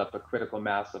build up a critical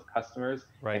mass of customers,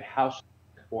 right, and how should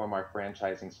we form our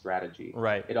franchising strategy.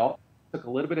 Right. It all took a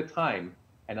little bit of time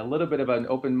and a little bit of an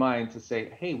open mind to say,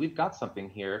 hey, we've got something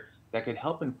here that could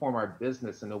help inform our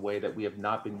business in a way that we have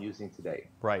not been using today.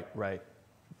 Right, right.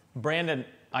 Brandon,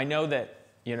 I know that,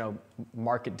 you know,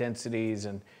 market densities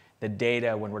and the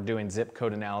data when we're doing zip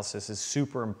code analysis is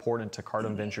super important to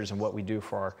Cardone Ventures and what we do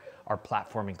for our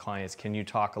platforming clients. Can you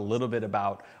talk a little bit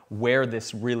about where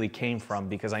this really came from?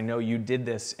 Because I know you did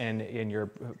this in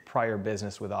your prior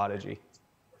business with Audigy.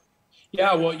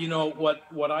 Yeah, well, you know,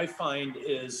 what I find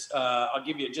is, I'll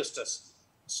give you just a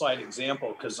slight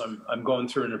example because I'm going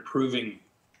through and approving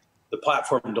the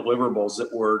platform deliverables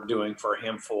that we're doing for a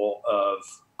handful of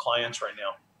clients right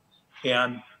now.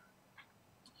 And,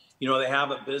 you know, they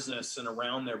have a business, and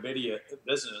around their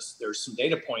business, there's some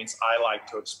data points I like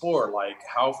to explore, like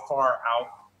how far out,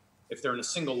 if they're in a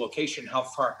single location, how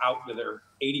far out do their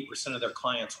 80% of their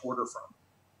clients order from?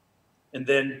 And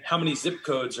then how many zip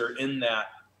codes are in that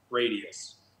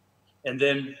radius? And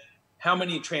then how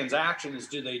many transactions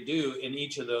do they do in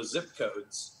each of those zip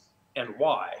codes and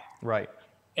why? Right.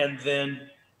 And then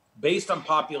based on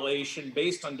population,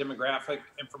 based on demographic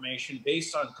information,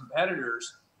 based on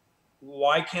competitors,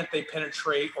 why can't they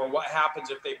penetrate, or what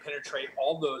happens if they penetrate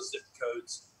all those zip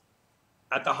codes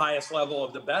at the highest level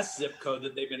of the best zip code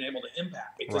that they've been able to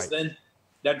impact? Because then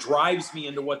that drives me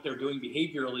into what they're doing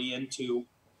behaviorally into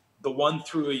the 1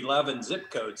 through 11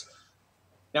 zip codes.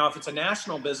 Now, if it's a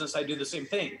national business, I do the same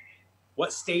thing.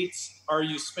 What states are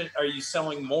you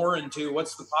selling more into?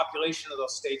 What's the population of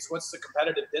those states? What's the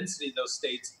competitive density of those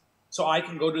states? So I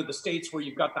can go to the states where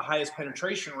you've got the highest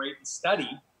penetration rate and study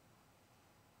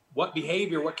what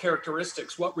behavior, what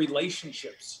characteristics, what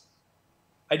relationships.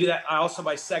 I do that also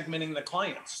by segmenting the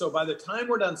clients. So by the time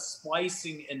we're done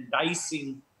slicing and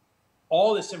dicing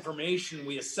all this information,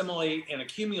 we assimilate and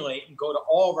accumulate and go to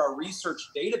all of our research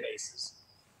databases.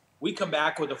 We come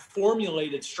back with a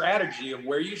formulated strategy of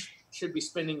where you should be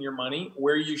spending your money,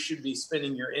 where you should be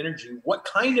spending your energy, what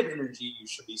kind of energy you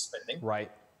should be spending.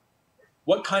 Right.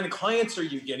 What kind of clients are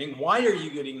you getting? Why are you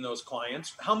getting those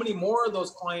clients? How many more of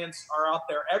those clients are out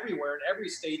there everywhere in every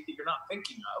state that you're not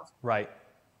thinking of? Right.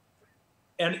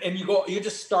 And you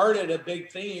just start at a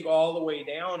big thing, you go all the way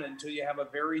down until you have a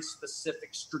very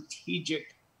specific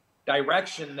strategic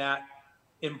direction that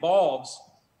involves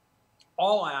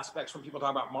all aspects. When people talk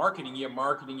about marketing, you have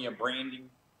branding,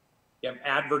 you have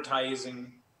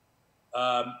advertising.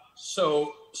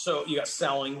 So you got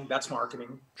selling, that's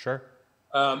marketing. Sure.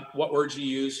 What words you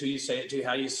use, who you say it to,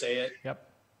 how you say it. Yep.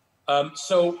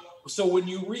 So when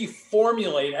you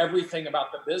reformulate everything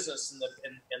about the business and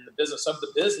the business of the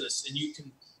business, and you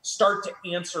can start to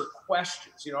answer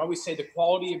questions, I always say the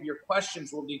quality of your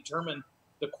questions will determine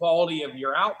the quality of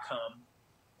your outcome.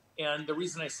 And the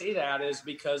reason I say that is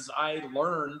because I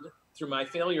learned through my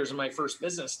failures in my first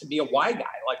business to be a why guy.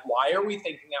 Like, why are we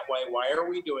thinking that way? Why are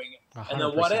we doing it? 100%. And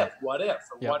then what if,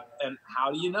 or yep. what, and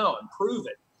how do you know? And prove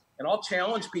it. And I'll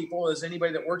challenge people, as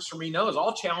anybody that works for me knows,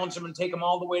 I'll challenge them and take them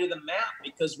all the way to the map,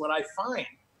 because what I find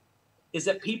is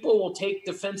that people will take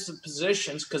defensive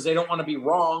positions because they don't want to be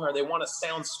wrong or they want to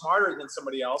sound smarter than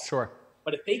somebody else. Sure.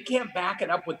 But if they can't back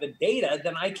it up with the data,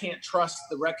 then I can't trust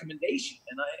the recommendation.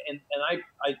 And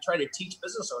I try to teach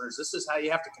business owners, this is how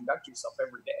you have to conduct yourself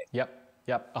every day. Yep.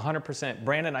 Yep, 100%.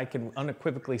 Brandon, I can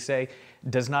unequivocally say,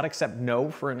 does not accept no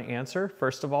for an answer,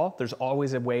 first of all. There's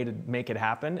always a way to make it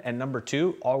happen. And number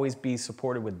two, always be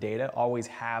supported with data. Always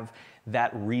have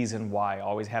that reason why.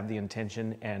 Always have the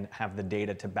intention and have the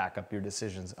data to back up your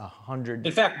decisions. 100%.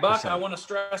 In fact, Buck, I want to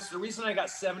stress, the reason I got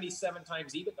 77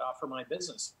 times EBITDA for my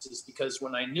business is because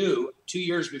when I knew 2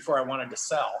 years before I wanted to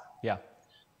sell, yeah,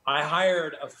 I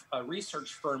hired a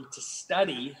research firm to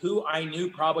study who I knew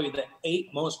probably the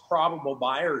 8 most probable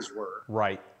buyers were.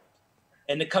 Right.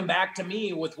 And to come back to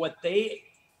me with what they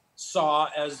saw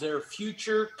as their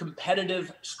future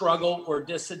competitive struggle or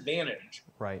disadvantage.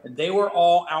 Right. And they were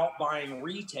all out buying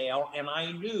retail, and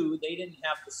I knew they didn't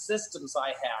have the systems I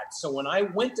had. So when I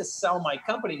went to sell my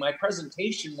company, my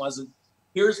presentation wasn't,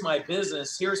 here's my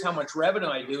business, here's how much revenue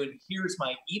I do, and here's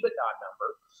my EBITDA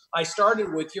number. I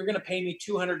started with, you're going to pay me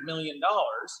 $200 million.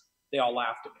 They all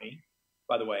laughed at me,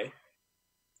 by the way.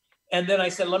 And then I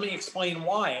said, let me explain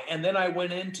why. And then I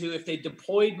went into, if they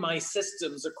deployed my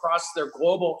systems across their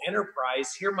global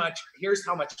enterprise, here's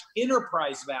how much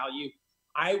enterprise value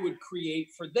I would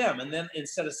create for them. And then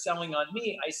instead of selling on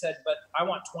me, I said, but I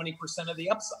want 20% of the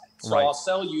upside. So right. I'll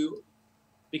sell you,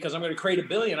 because I'm going to create $1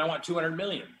 billion. I want 200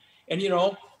 million. And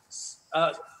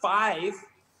 5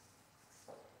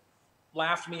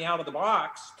 laughed me out of the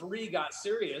box. 3 got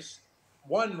serious.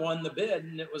 1 won the bid,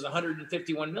 and it was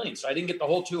 151 million. So I didn't get the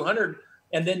whole 200.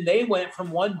 And then they went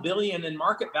from 1 billion in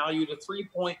market value to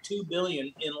 3.2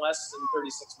 billion in less than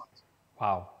 36 months.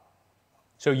 Wow.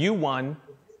 So you won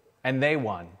and they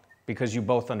won because you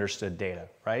both understood data,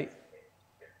 right?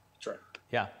 That's right.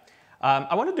 Yeah.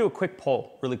 I want to do a quick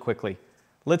poll really quickly.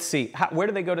 Let's see. Where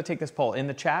do they go to take this poll? In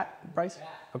the chat, Bryce?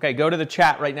 Okay, go to the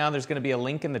chat right now. There's going to be a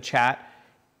link in the chat.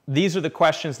 These are the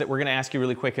questions that we're going to ask you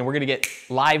really quick, and we're going to get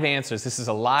live answers. This is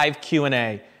a live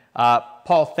Q&A.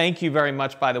 Paul, thank you very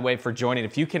much, by the way, for joining.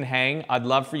 If you can hang, I'd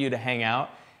love for you to hang out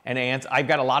and answer. I've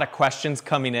got a lot of questions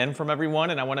coming in from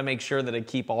everyone, and I want to make sure that I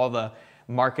keep all the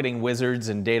marketing wizards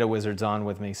and data wizards on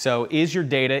with me. So is your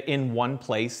data in one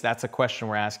place? That's a question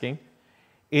we're asking.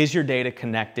 Is your data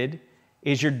connected?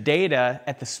 Is your data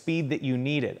at the speed that you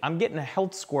need it? I'm getting a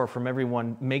health score from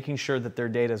everyone making sure that their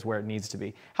data is where it needs to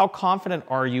be. How confident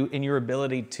are you in your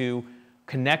ability to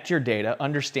connect your data,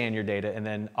 understand your data, and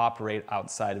then operate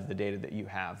outside of the data that you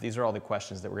have? These are all the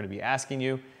questions that we're going to be asking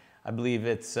you. I believe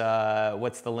it's,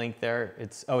 what's the link there?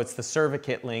 It's the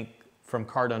Cervikit link from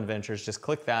Cardone Ventures. Just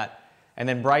click that. And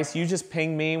then Bryce, you just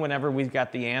ping me whenever we've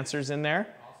got the answers in there.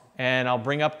 And I'll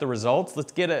bring up the results.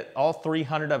 Let's get it, all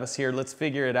 300 of us here. Let's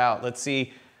figure it out. Let's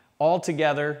see all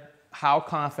together, how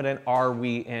confident are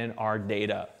we in our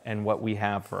data and what we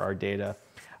have for our data.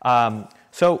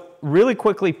 So really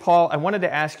quickly, Paul, I wanted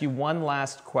to ask you one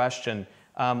last question.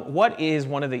 What is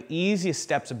one of the easiest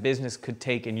steps a business could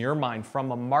take in your mind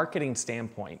from a marketing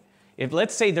standpoint? If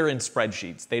let's say they're in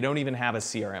spreadsheets, they don't even have a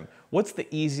CRM, what's the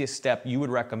easiest step you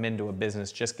would recommend to a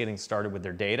business just getting started with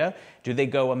their data? Do they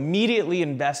go immediately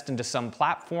invest into some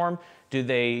platform? Do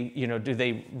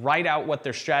they write out what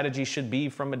their strategy should be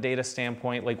from a data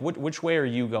standpoint? Like which way are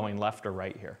you going, left or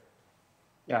right here?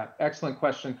 Yeah, excellent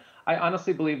question. I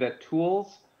honestly believe that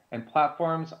tools and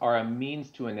platforms are a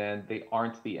means to an end. They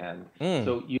aren't the end.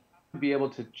 So you have to be able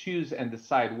to choose and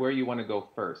decide where you want to go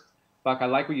first. Buck, I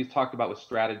like what you talked about with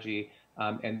strategy,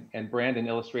 and Brandon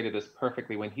illustrated this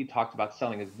perfectly when he talked about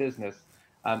selling his business.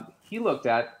 He looked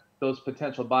at those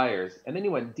potential buyers, and then he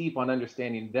went deep on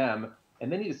understanding them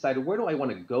And then you decided, where do I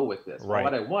want to go with this? Right.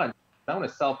 Well, what I want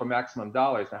to sell for maximum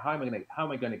dollars. Now, how am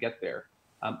I going to get there?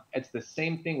 It's the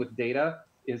same thing with data,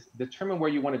 is determine where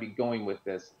you want to be going with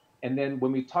this. And then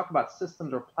when we talk about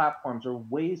systems or platforms or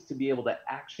ways to be able to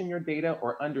action your data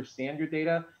or understand your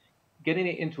data, getting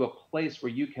it into a place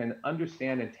where you can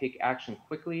understand and take action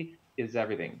quickly is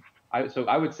everything. So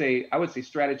I would say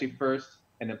strategy first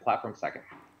and then platform second.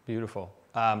 Beautiful.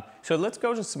 So let's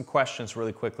go to some questions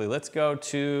really quickly. Let's go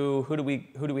to, who do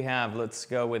we have? Let's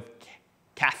go with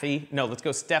Kathy. No, let's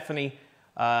go Stephanie.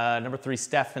 Number 3,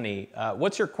 Stephanie.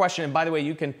 What's your question? And by the way,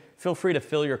 you can feel free to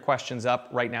fill your questions up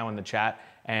right now in the chat,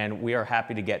 and we are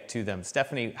happy to get to them.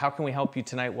 Stephanie, how can we help you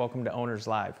tonight? Welcome to Owners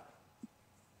Live.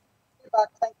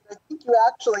 Thank you. I think you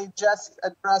actually just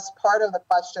addressed part of the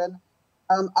question.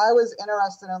 I was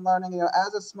interested in learning,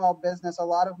 as a small business, a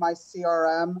lot of my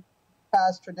CRM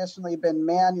has traditionally been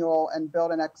manual and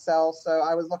built in Excel. So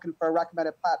I was looking for a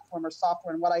recommended platform or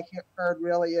software. And what I heard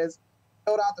really is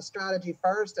build out the strategy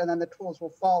first, and then the tools will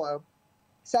follow.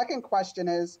 Second question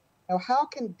is, how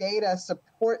can data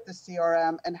support the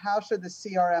CRM, and how should the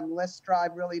CRM list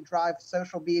drive really drive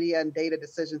social media and data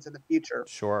decisions in the future?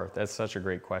 Sure, that's such a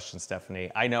great question, Stephanie.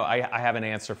 I know I have an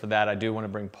answer for that. I do want to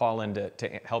bring Paul in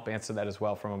to help answer that as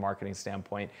well from a marketing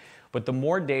standpoint. But the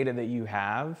more data that you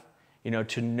have,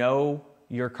 to know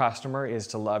your customer is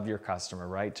to love your customer,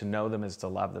 right? To know them is to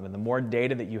love them. And the more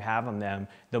data that you have on them,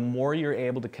 the more you're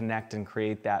able to connect and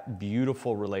create that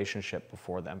beautiful relationship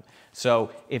before them.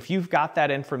 So if you've got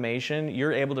that information,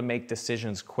 you're able to make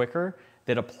decisions quicker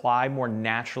that apply more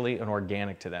naturally and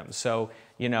organic to them. So,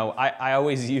 I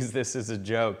always use this as a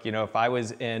joke. If I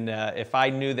was if I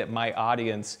knew that my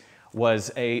audience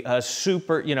was a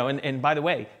super, and by the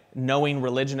way, knowing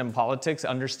religion and politics,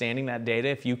 understanding that data,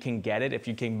 if you can get it, if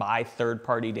you can buy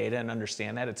third-party data and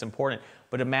understand that, it's important.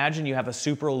 But imagine you have a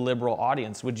super liberal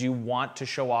audience. Would you want to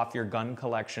show off your gun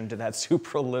collection to that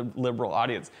super liberal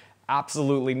audience?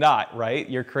 Absolutely not, right?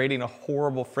 You're creating a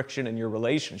horrible friction in your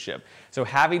relationship. So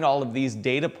having all of these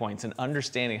data points and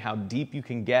understanding how deep you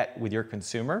can get with your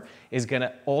consumer is going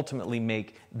to ultimately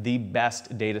make the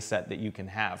best data set that you can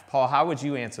have. Paul, how would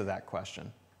you answer that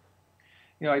question?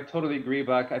 I totally agree,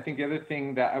 Buck. I think the other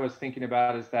thing that I was thinking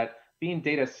about is that being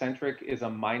data-centric is a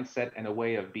mindset and a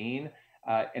way of being,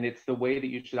 and it's the way that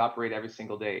you should operate every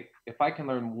single day. If I can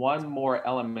learn one more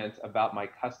element about my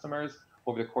customers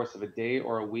over the course of a day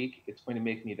or a week, it's going to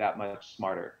make me that much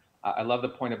smarter. I love the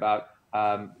point about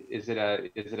is it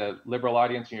a liberal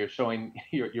audience and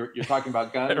you're talking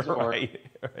about guns?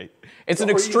 Right. It's an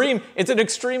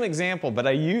extreme example, but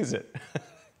I use it.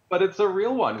 But it's a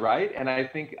real one, right? And I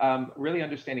think really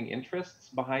understanding interests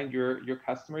behind your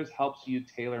customers helps you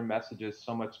tailor messages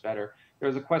so much better. There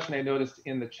was a question I noticed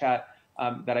in the chat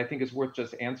that I think is worth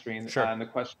just answering. Sure. And the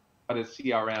question, what is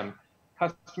CRM?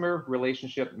 Customer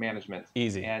Relationship Management.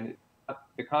 Easy. And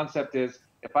the concept is,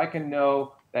 if I can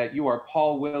know that you are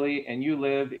Paul Willie and you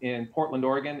live in Portland,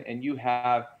 Oregon, and you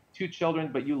have 2 children,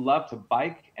 but you love to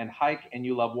bike and hike and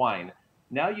you love wine.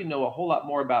 Now you know a whole lot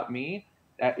more about me.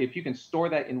 If you can store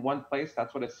that in one place,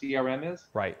 that's what a CRM is.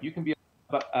 Right. You can be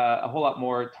a whole lot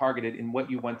more targeted in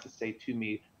what you want to say to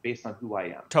me based on who I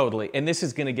am. Totally. And this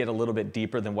is going to get a little bit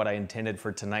deeper than what I intended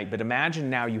for tonight. But imagine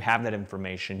now you have that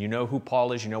information. You know who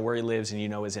Paul is, you know where he lives, and you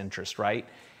know his interest, right?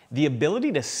 The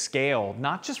ability to scale,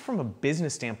 not just from a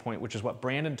business standpoint, which is what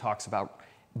Brandon talks about,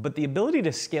 but the ability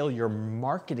to scale your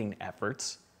marketing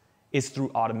efforts is through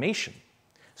automation.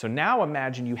 So now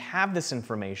imagine you have this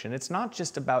information. It's not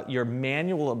just about your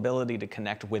manual ability to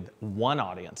connect with one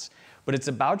audience, but it's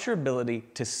about your ability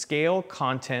to scale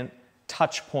content,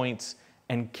 touch points,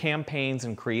 and campaigns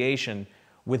and creation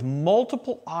with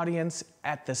multiple audience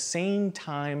at the same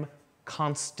time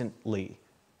constantly,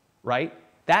 right?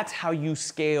 That's how you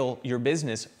scale your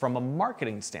business from a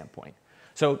marketing standpoint.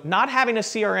 So not having a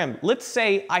CRM, let's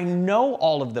say I know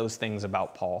all of those things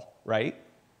about Paul, right?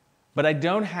 But I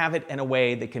don't have it in a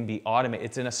way that can be automated.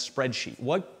 It's in a spreadsheet.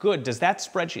 What good does that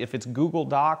spreadsheet, if it's Google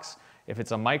Docs, if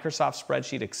it's a Microsoft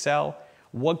spreadsheet, Excel,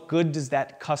 what good does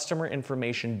that customer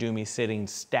information do me sitting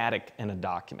static in a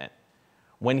document?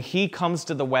 When he comes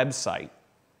to the website,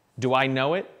 do I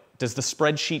know it? Does the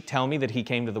spreadsheet tell me that he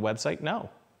came to the website? No.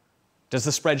 Does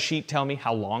the spreadsheet tell me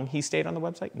how long he stayed on the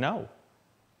website? No.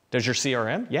 Does your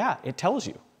CRM? Yeah, it tells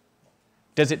you.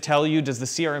 Does the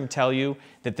CRM tell you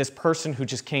that this person who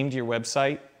just came to your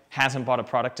website hasn't bought a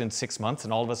product in 6 months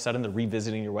and all of a sudden they're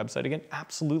revisiting your website again?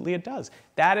 Absolutely it does.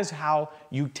 That is how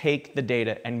you take the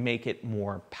data and make it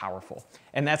more powerful.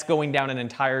 And that's going down an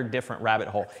entire different rabbit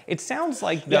hole. It sounds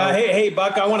like hey,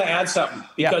 Buck, I want to add something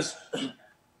because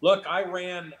look, I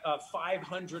ran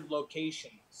 500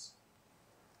 locations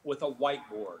with a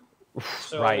whiteboard.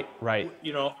 So, right.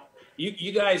 You know,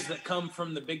 you guys that come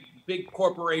from the big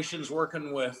corporations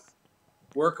working with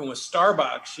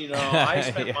Starbucks, you know, I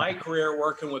spent my career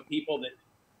working with people that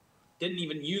didn't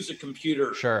even use a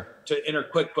computer to enter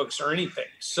QuickBooks or anything.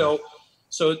 So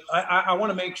I want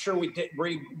to make sure we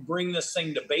bring this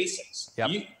thing to basics.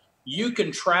 Yep. You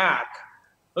can track.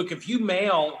 Look, if you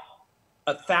mail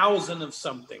 1,000 of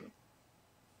something,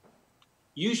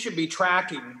 you should be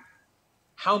tracking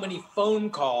how many phone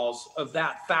calls of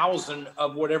that 1,000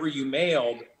 of whatever you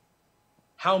mailed,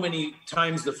 how many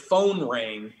times the phone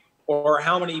rang, or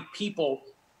how many people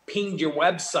pinged your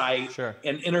website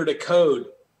and entered a code.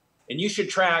 And you should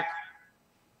track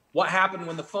what happened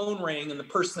when the phone rang and the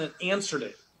person that answered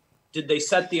it. Did they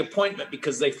set the appointment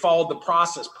because they followed the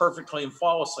process perfectly and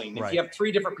flawlessly? And if you have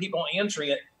 3 different people answering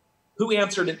it, who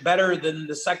answered it better than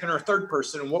the second or third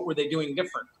person, and what were they doing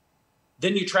different?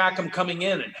 Then you track them coming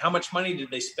in and how much money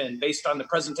did they spend based on the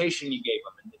presentation you gave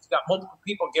them. And if you've got multiple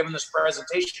people giving this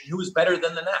presentation, who is better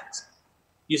than the next?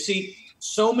 You see,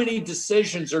 so many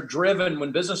decisions are driven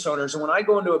when business owners, and when I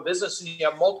go into a business and you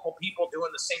have multiple people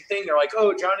doing the same thing, they're like,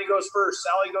 oh, Johnny goes first,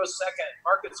 Sally goes second,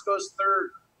 Marcus goes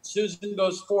third, Susan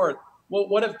goes fourth. Well,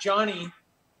 what if Johnny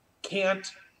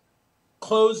can't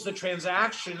close the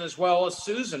transaction as well as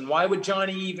Susan? Why would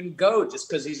Johnny even go just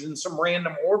because he's in some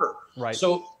random order? Right.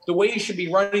 So the way you should be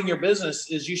running your business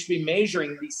is you should be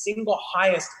measuring the single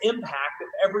highest impact of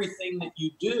everything that you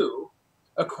do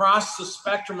across the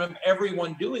spectrum of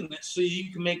everyone doing it, so you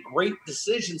can make great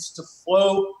decisions to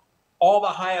flow all the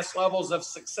highest levels of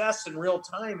success in real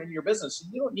time in your business.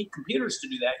 And you don't need computers to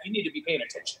do that. You need to be paying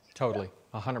attention. Totally,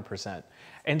 100%.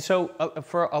 And so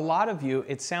for a lot of you,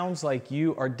 it sounds like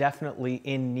you are definitely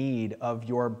in need of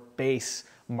your base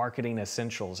marketing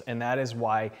essentials. And that is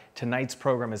why tonight's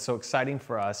program is so exciting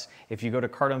for us. If you go to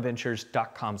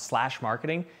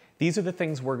cardoneventures.com/marketing, these are the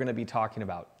things we're going to be talking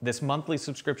about. This monthly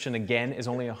subscription, again, is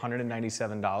only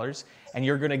 $197, and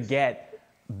you're going to get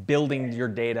building your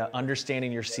data,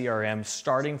 understanding your CRM,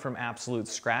 starting from absolute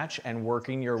scratch and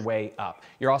working your way up.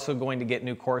 You're also going to get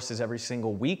new courses every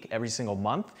single week, every single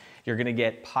month. You're going to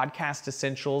get podcast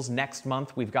essentials. Next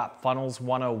month, we've got Funnels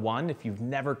 101. If you've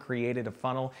never created a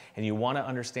funnel and you want to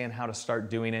understand how to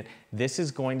start doing it, this is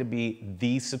going to be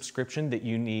the subscription that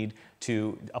you need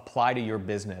to apply to your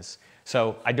business.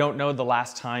 So I don't know the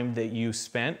last time that you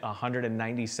spent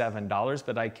 $197,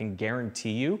 but I can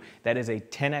guarantee you that is a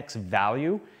 10x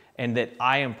value, and that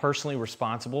I am personally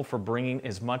responsible for bringing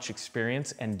as much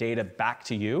experience and data back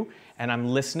to you. And I'm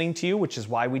listening to you, which is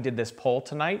why we did this poll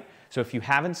tonight. So if you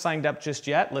haven't signed up just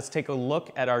yet, let's take a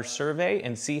look at our survey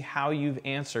and see how you've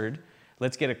answered.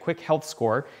 Let's get a quick health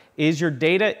score. Is your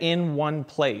data in one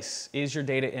place? Is your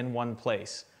data in one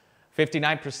place?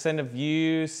 59% of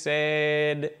you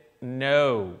said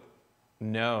no.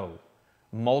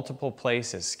 Multiple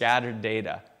places, scattered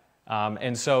data.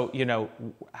 And so, you know,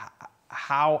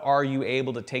 how are you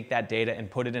able to take that data and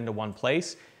put it into one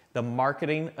place? The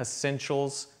Marketing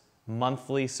Essentials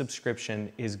monthly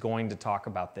subscription is going to talk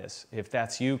about this. If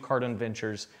that's you,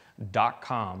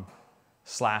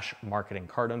 cardoneventures.com/marketing,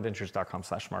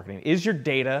 cardoneventures.com/marketing. Is your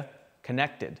data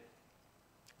connected?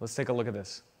 Let's take a look at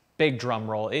this. Big drum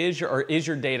roll. Is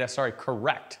your data,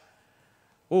 correct?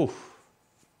 Oof.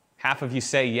 Half of you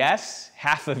say yes,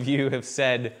 half of you have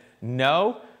said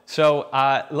no. So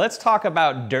let's talk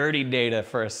about dirty data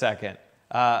for a second.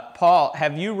 Paul,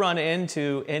 have you run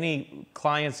into any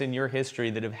clients in your history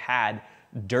that have had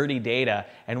dirty data?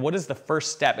 And what is the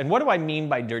first step? And what do I mean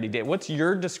by dirty data? What's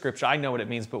your description? I know what it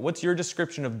means, but what's your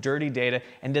description of dirty data?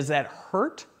 And does that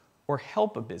hurt or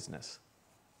help a business?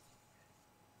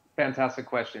 Fantastic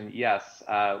question. Yes,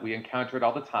 we encounter it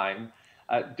all the time.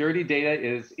 Dirty data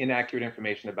is inaccurate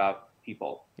information about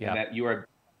people, and that you are,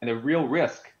 and the real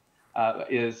risk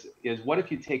is what if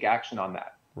you take action on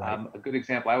that? Right. A good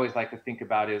example I always like to think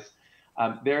about is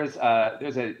there's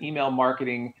an email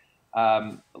marketing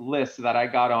list that I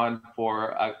got on for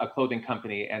a clothing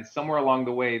company, and somewhere along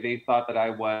the way they thought that I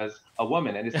was a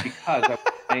woman, and it's because I was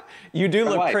you do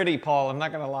look pretty, Paul. I'm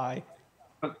not gonna lie.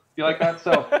 You like that?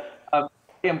 So I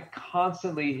am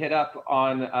constantly hit up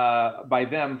on by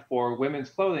them for women's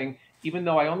clothing, even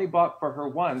though I only bought for her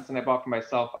once and I bought for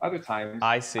myself other times.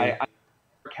 I see. I'm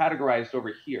categorized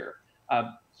over here.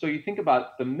 So you think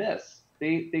about the miss.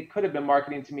 They could have been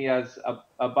marketing to me as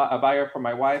a buyer for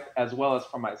my wife as well as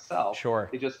for myself. Sure.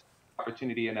 They just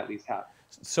opportunity and at least have.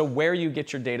 So where you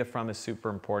get your data from is super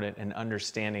important, and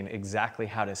understanding exactly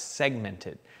how to segment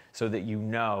it. so that you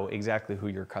know exactly who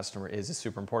your customer is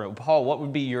super important. Paul, what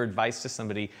would be your advice to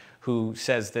somebody who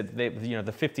says that they,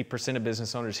 the 50% of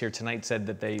business owners here tonight said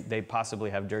that they possibly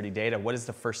have dirty data? What is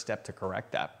the first step to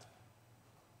correct that?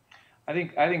 I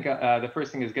think the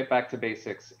first thing is get back to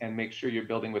basics and make sure you're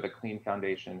building with a clean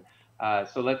foundation.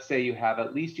 So let's say you have,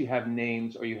 at least you have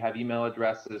names, or you have email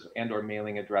addresses and or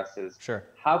mailing addresses. Sure.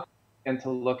 How can you begin to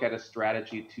look at a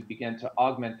strategy to begin to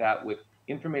augment that with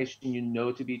information you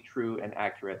know to be true and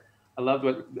accurate? I loved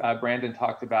what Brandon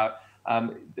talked about.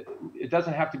 It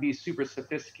doesn't have to be super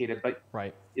sophisticated, but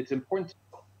it's important.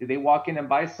 Did they walk in and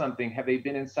buy something? Have they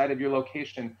been inside of your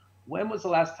location? When was the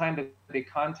last time that they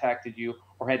contacted you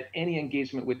or had any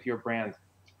engagement with your brand?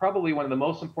 It's probably one of the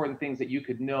most important things that you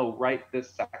could know right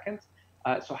this second.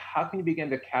 So how can you begin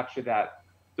to capture that?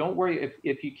 Don't worry,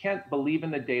 if you can't believe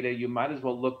in the data, you might as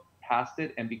well look past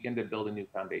it and begin to build a new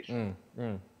foundation.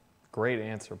 Great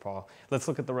answer, Paul. Let's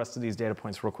look at the rest of these data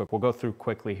points real quick. We'll go through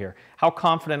quickly here. How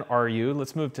confident are you?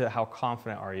 Let's move to how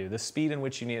confident are you? The speed in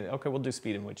which you need it. Okay, we'll do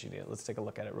speed in which you need it. Let's take a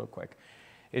look at it real quick.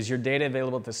 Is your data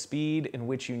available at the speed in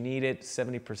which you need it?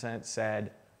 70%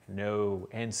 said no.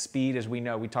 And speed, as we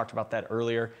know, we talked about that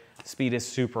earlier, speed is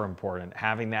super important.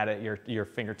 Having that at your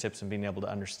fingertips and being able to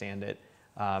understand it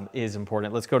is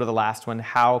important. Let's go to the last one.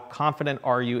 How confident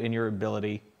are you in your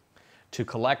ability to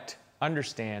collect,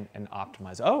 understand, and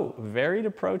optimize? Oh, varied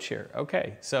approach here.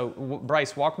 Okay, so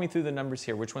Bryce, walk me through the numbers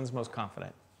here. Which one's most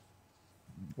confident?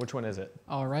 Which one is it?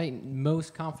 All right,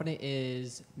 most confident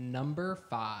is number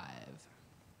 5.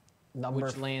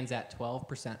 Which lands at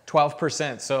 12%.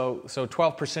 12%. So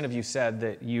 12% of you said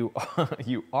that you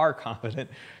are confident.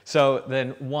 So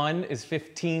then 1 is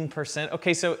 15%.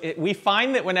 Okay, so we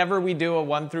find that whenever we do a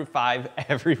 1 through 5,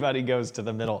 everybody goes to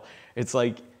the middle. It's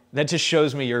like, that just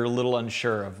shows me you're a little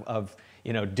unsure of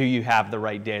do you have the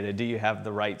right data? Do you have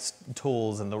the right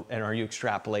tools? And are you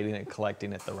extrapolating and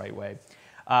collecting it the right way?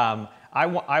 I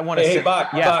want to say,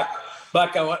 Buck,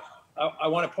 I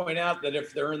want to point out that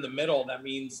if they're in the middle, that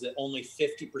means that only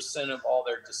 50% of all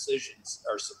their decisions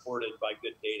are supported by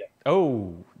good data.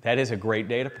 Oh, that is a great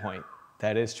data point.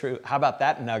 That is true. How about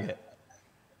that nugget?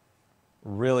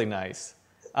 Really nice.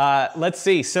 Let's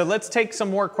see. So let's take some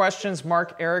more questions.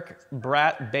 Mark Eric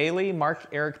Bailey. Mark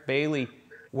Eric Bailey,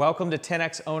 welcome to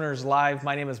 10X Owners Live.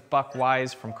 My name is Buck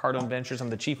Wise from Cardone Ventures. I'm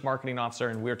the Chief Marketing Officer,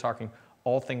 and we're talking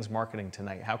all things marketing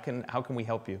tonight. How can we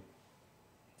help you?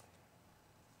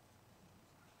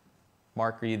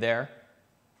 Mark, are you there?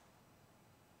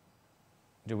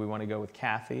 Do we want to go with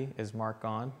Kathy? Is Mark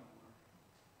gone?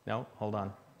 No? Hold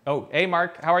on. Oh, hey,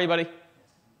 Mark. How are you, buddy?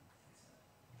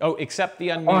 Oh, accept the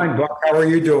unmute. Fine, Buck. How are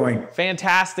you doing?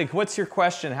 Fantastic. What's your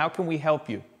question? How can we help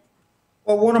you?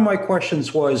 Well, one of my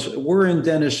questions was, we're in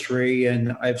dentistry,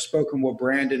 and I've spoken with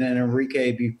Brandon and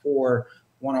Enrique before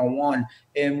one-on-one.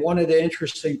 And one of the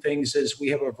interesting things is we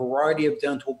have a variety of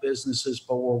dental businesses,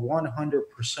 but we're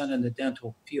 100% in the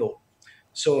dental field.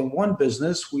 So in one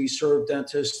business, we serve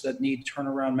dentists that need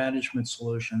turnaround management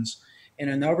solutions. In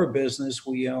another business,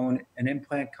 we own an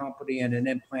implant company and an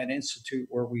implant institute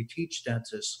where we teach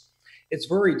dentists. It's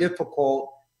very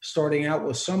difficult starting out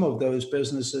with some of those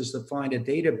businesses to find a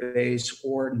database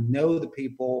or know the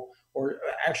people or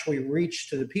actually reach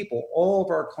to the people. All of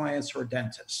our clients are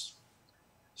dentists.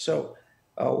 So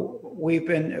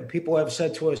people have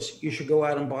said to us, you should go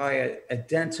out and buy a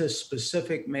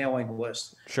dentist-specific mailing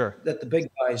list that the big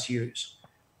guys use.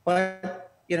 But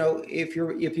if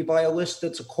you buy a list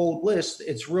that's a cold list,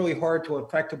 it's really hard to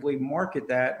effectively market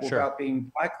that without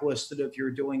being blacklisted if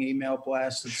you're doing email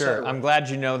blasts, et cetera. I'm glad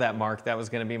you know that, Mark. That was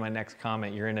going to be my next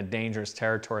comment. You're in a dangerous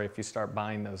territory if you start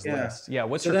buying those lists. Yeah,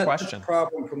 what's your question? That's a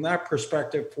problem from that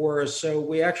perspective for us. So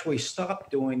we actually stopped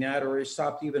doing that, or we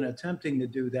stopped even attempting to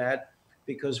do that,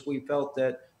 because we felt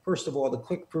that, first of all, the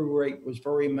click-through rate was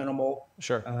very minimal.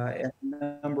 And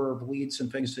the number of leads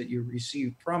and things that you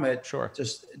received from it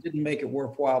just didn't make it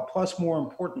worthwhile. Plus, more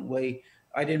importantly,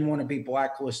 I didn't want to be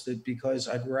blacklisted because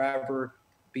I'd rather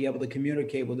be able to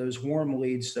communicate with those warm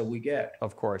leads that we get.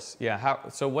 Of course. Yeah.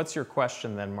 So what's your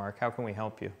question then, Mark? How can we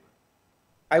help you?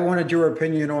 I wanted your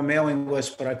opinion on mailing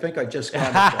lists, but I think I just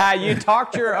got it. You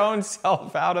talked your own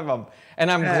self out of them. And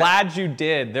I'm glad you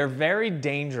did. They're very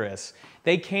dangerous.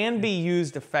 They can be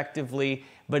used effectively,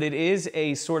 but it is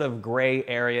a sort of gray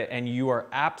area, and you are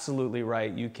absolutely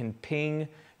right. You can ping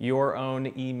your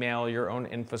own email, your own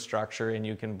infrastructure, and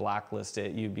you can blacklist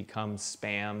it. You become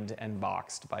spammed and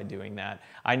boxed by doing that.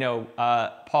 I know,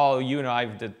 Paul, you and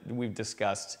I, we've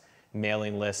discussed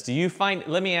mailing lists. Do you find,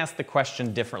 let me ask the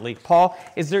question differently. Paul,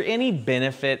 is there any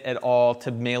benefit at all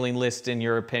to mailing lists in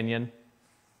your opinion?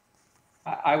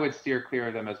 I would steer clear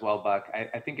of them as well, Buck.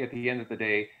 I think at the end of the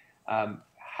day,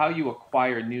 how you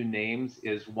acquire new names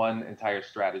is one entire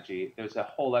strategy. There's a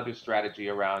whole other strategy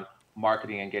around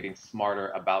marketing and getting smarter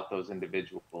about those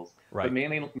individuals. Right. But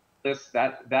mailing lists,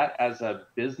 that as a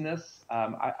business,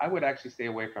 I would actually stay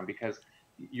away from, because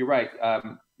you're right.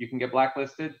 You can get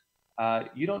blacklisted.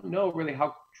 You don't know really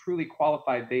how truly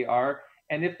qualified they are,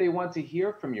 and if they want to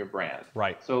hear from your brand.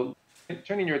 Right. So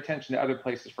turning your attention to other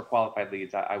places for qualified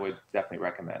leads, I would definitely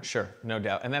recommend. Sure, no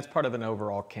doubt. And that's part of an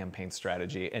overall campaign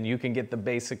strategy. And you can get the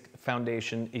basic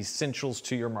foundation essentials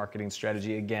to your marketing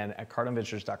strategy, again, at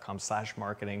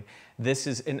cardonventures.com/marketing. This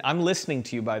is, and I'm listening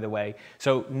to you, by the way.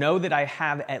 So know that I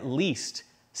have at least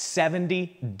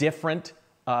 70 different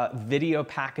video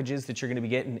packages that you're going to be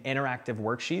getting, interactive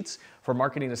worksheets for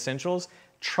marketing essentials.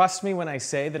 Trust me when I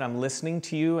say that I'm listening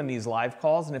to you in these live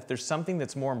calls, and if there's something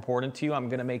that's more important to you, I'm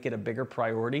going to make it a bigger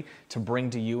priority to bring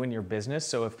to you and your business.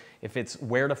 So if it's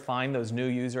where to find those new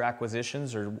user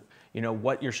acquisitions, or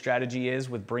what your strategy is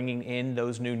with bringing in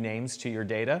those new names to your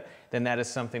data, then that is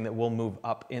something that will move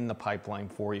up in the pipeline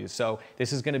for you. So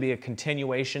this is going to be a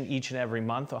continuation each and every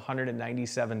month,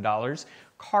 $197.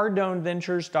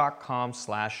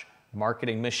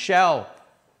 cardoneventures.com/marketing. Michelle,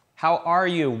 how are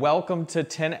you? Welcome to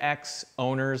 10X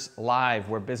Owners Live,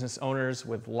 where business owners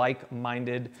with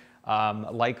like-minded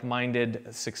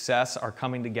success are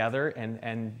coming together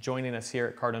and joining us here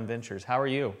at Cardone Ventures. How are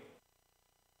you?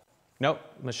 Nope,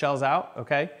 Michelle's out.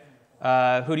 Okay.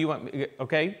 Who do you want?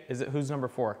 Okay, who's number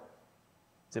 4?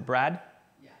 Is it Brad?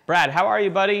 Yeah. Brad, how are you,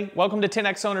 buddy? Welcome to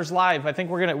 10X Owners Live. I think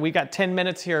we got 10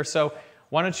 minutes here, so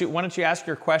why don't you ask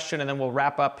your question, and then we'll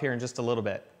wrap up here in just a little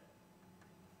bit.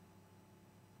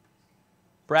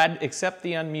 Brad, accept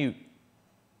the unmute.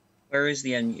 Where is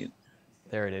the unmute?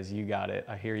 There it is. You got it.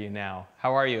 I hear you now.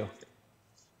 How are you?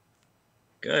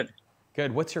 Good.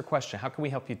 Good. What's your question? How can we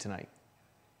help you tonight?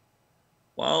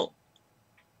 Well,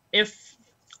 if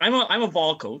I'm a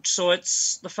ball coach, so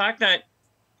it's the fact that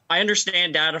I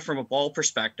understand data from a ball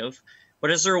perspective,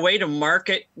 but is there a way to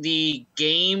market the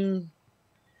game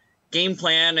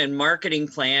plan and marketing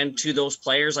plan to those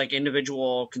players, like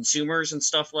individual consumers and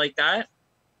stuff like that?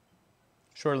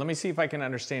 Sure. Let me see if I can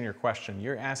understand your question.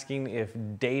 You're asking if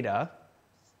data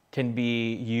can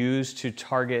be used to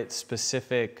target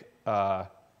specific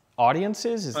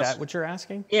audiences? Is that what you're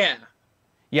asking? Yeah.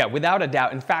 Yeah, without a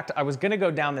doubt. In fact, I was going to go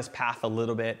down this path a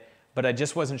little bit, but I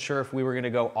just wasn't sure if we were going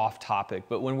to go off topic.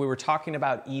 But when we were talking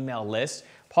about email lists,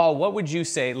 Paul, what would you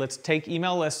say? Let's take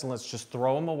email lists and let's just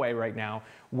throw them away right now.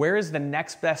 Where is the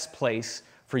next best place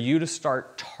for you to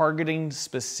start targeting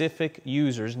specific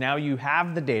users? Now you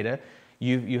have the data.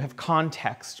 You have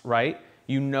context, right?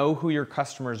 You know who your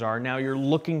customers are. Now you're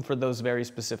looking for those very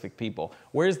specific people.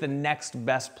 Where's the next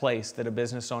best place that a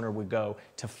business owner would go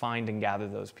to find and gather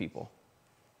those people?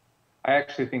 I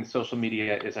actually think social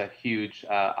media is a huge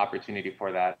opportunity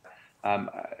for that.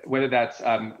 Whether that's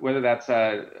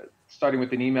starting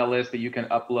with an email list that you can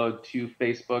upload to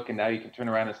Facebook, and now you can turn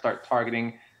around and start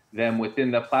targeting them within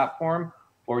the platform,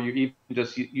 or you're even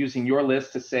just using your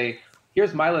list to say,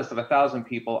 here's my list of 1,000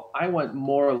 people. I want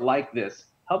more like this.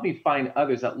 Help me find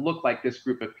others that look like this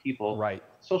group of people. Right.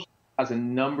 Social has a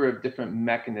number of different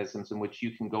mechanisms in which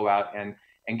you can go out and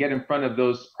get in front of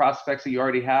those prospects that you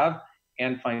already have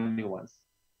and find new ones.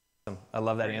 I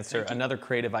love that answer. Another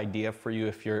creative idea for you,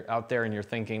 if you're out there and you're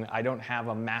thinking, I don't have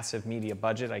a massive media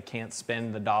budget, I can't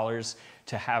spend the dollars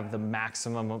to have the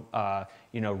maximum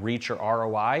reach or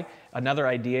ROI. Another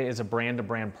idea is a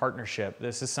brand-to-brand partnership.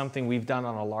 This is something we've done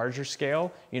on a larger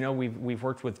scale. We've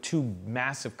worked with 2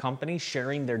 massive companies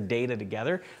sharing their data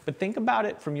together. But think about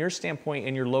it from your standpoint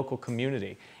in your local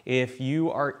community. If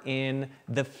you are in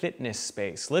the fitness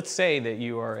space, let's say that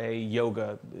you are a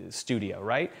yoga studio,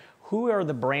 right? Who are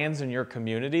the brands in your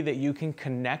community that you can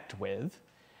connect with,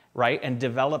 right? And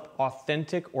develop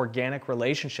authentic, organic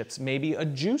relationships. Maybe a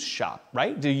juice shop,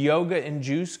 right? Do yoga and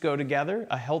juice go together?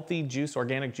 A healthy juice,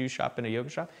 organic juice shop and a yoga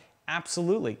shop?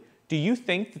 Absolutely. Do you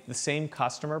think that the same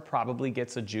customer probably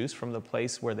gets a juice from the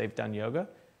place where they've done yoga?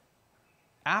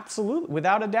 Absolutely,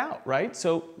 without a doubt, right?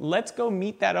 So let's go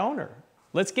meet that owner.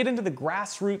 Let's get into the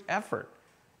grassroots effort.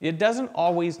 It doesn't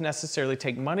always necessarily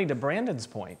take money, to Brandon's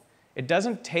point. It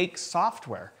doesn't take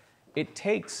software. It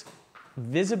takes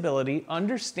visibility,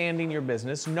 understanding your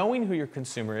business, knowing who your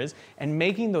consumer is, and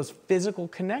making those physical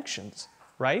connections,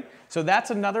 right? So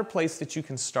that's another place that you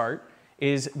can start,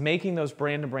 is making those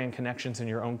brand-to-brand connections in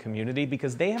your own community,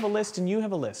 because they have a list and you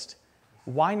have a list.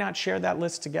 Why not share that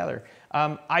list together?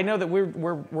 I know that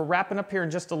we're wrapping up here in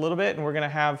just a little bit, and we're going to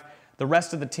have the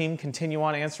rest of the team continue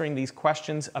on answering these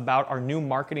questions about our new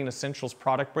Marketing Essentials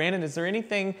product. Brandon, is there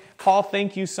anything? Paul,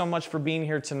 thank you so much for being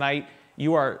here tonight.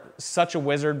 You are such a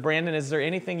wizard. Brandon, is there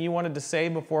anything you wanted to say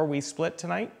before we split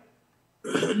tonight?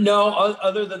 No,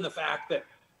 other than the fact that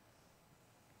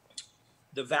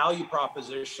the value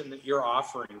proposition that you're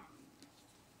offering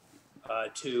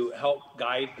to help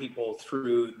guide people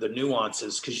through the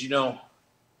nuances, because, you know,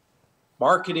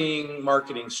 marketing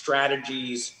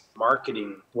strategies,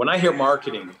 when I hear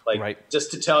marketing, like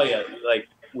just to tell you, like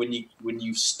when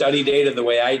you study data the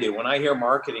way I do, when I hear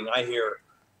marketing, I hear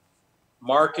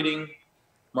marketing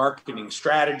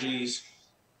strategies,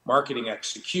 marketing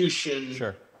execution.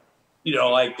 Sure. You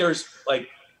know, like there's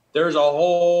a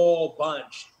whole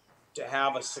bunch to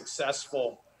have a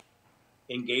successful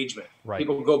engagement. Right.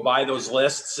 People go buy those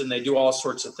lists and they do all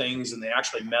sorts of things and they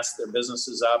actually mess their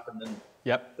businesses up. And then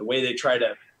the way they try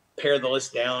to pare the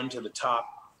list down to the top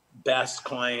best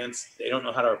clients, they don't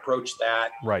know how to approach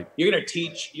that. Right. You're going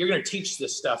to teach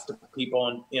this stuff to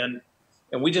people. And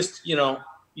we just, you know,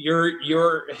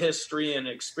 your history and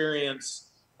experience,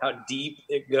 how deep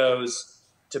it goes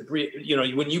to, you know,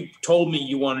 when you told me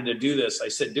you wanted to do this, I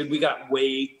said, dude, we got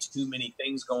way too many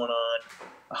things going on.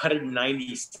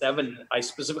 197, I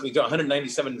specifically go,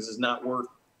 197 is not worth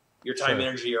your time,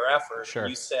 energy, or effort. Sure.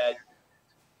 You said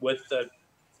with the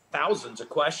thousands of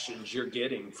questions you're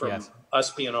getting from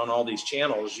us being on all these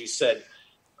channels, you said,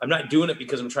 I'm not doing it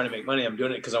because I'm trying to make money. I'm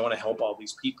doing it because I want to help all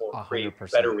these people create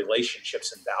 100%. better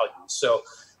relationships and values. So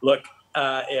look,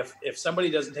 if somebody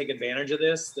doesn't take advantage of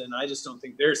this, then I just don't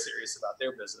think they're serious about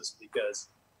their business, because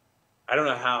I don't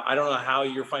know how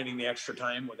you're finding the extra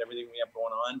time with everything we have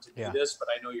going on to do this, but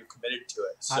I know you're committed to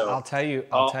it. So I'll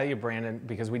tell you, Brandon,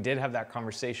 because we did have that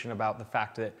conversation about the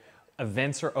fact that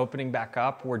events are opening back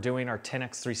up. We're doing our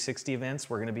 10X 360 events.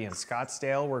 We're going to be in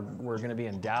Scottsdale. We're going to be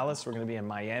in Dallas. We're going to be in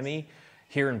Miami,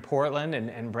 here in Portland.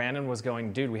 And Brandon was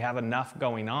going, dude, we have enough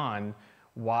going on.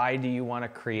 Why do you want to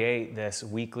create this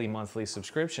weekly, monthly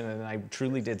subscription? And I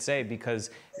truly did say, because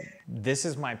this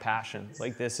is my passion.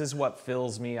 Like, this is what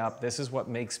fills me up. This is what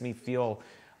makes me feel,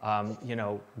 you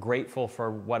know, grateful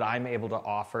for what I'm able to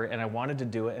offer. And I wanted to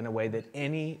do it in a way that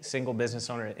any single business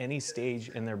owner at any stage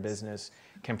in their business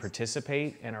can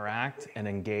participate, interact, and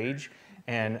engage.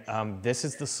 And this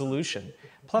is the solution.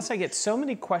 Plus, I get so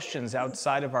many questions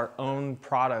outside of our own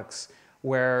products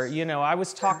where, you know, I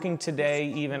was talking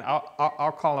today, even,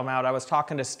 I'll call him out. I was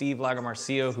talking to Steve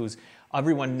Lagomarcio, who's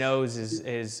everyone knows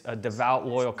is a devout,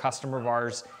 loyal customer of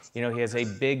ours. You know, he has a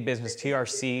big business,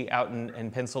 TRC, out in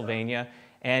Pennsylvania,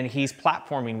 and he's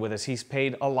platforming with us. He's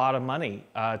paid a lot of money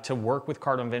to work with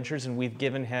Cardone Ventures, and we've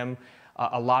given him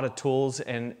a lot of tools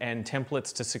and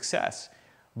templates to success.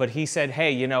 But he said,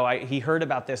 hey, you know, he heard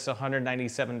about this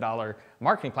 $197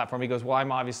 marketing platform. He goes, well, I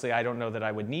don't know that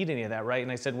I would need any of that, right?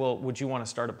 And I said, well, would you want to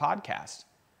start a podcast?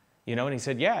 You know, and he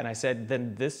said, yeah. And I said,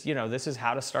 then this, you know, this is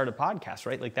how to start a podcast,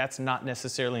 right? Like, that's not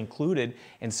necessarily included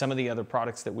in some of the other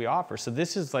products that we offer. So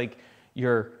this is like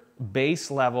your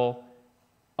base level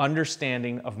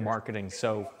understanding of marketing.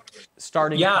 So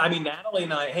starting. Yeah, I mean, Natalie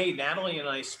and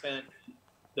I spent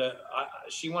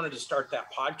she wanted to start that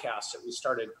podcast that we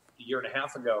started a year and a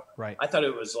half ago. Right. I thought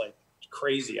it was like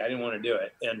crazy. I didn't want to do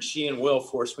it. And she and Will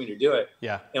forced me to do it.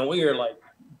 Yeah. And we were like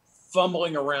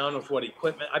fumbling around with what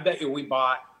equipment. I bet you we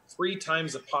bought 3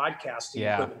 times the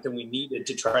podcasting equipment than we needed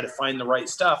to try to find the right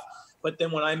stuff. But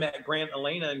then when I met Grant and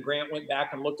Elena, and Grant went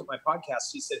back and looked at my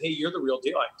podcast, he said, hey, you're the real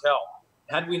deal, I can tell.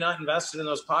 Had we not invested in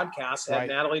those podcasts, had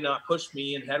Natalie not pushed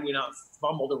me, and had we not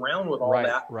fumbled around with all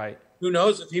that, who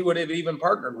knows if he would have even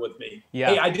partnered with me. Yeah.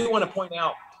 Hey, I do want to point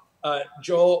out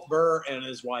Joel Burr and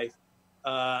his wife.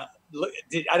 I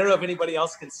don't know if anybody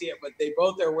else can see it, but they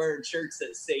both are wearing shirts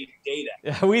that say data.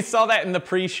 Yeah, we saw that in the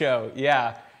pre-show.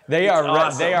 Yeah, they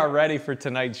are ready for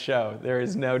tonight's show. There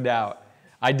is no doubt.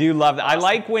 I do love that. Awesome. I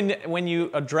like when you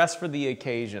dress for the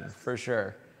occasion, for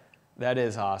sure. That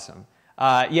is awesome.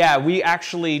 Yeah, we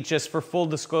actually, just for full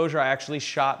disclosure, I actually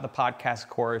shot the podcast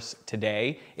course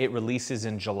today. It releases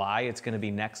in July. It's going to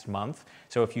be next month.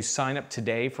 So if you sign up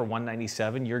today for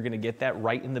 $197, you're going to get that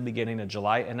right in the beginning of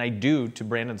July. And I do, to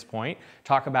Brandon's point,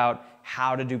 talk about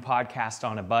how to do podcasts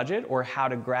on a budget, or how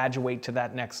to graduate to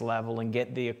that next level and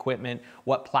get the equipment,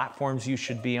 what platforms you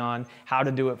should be on, how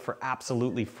to do it for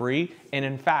absolutely free. And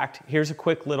in fact, here's a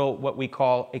quick little, what we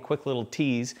call a quick little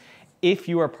tease. If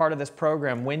you are part of this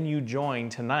program, when you join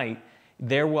tonight,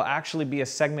 there will actually be a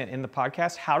segment in the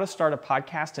podcast, how to start a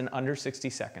podcast in under 60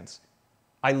 seconds.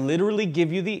 I literally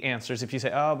give you the answers if you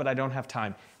say, oh, but I don't have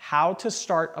time. How to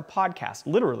start a podcast,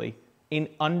 literally, in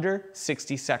under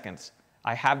 60 seconds.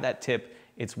 I have that tip.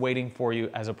 It's waiting for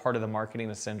you as a part of the Marketing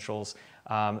Essentials.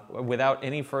 Without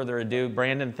any further ado,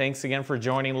 Brandon, thanks again for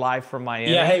joining live from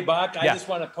Miami. Yeah, hey, Buck, I just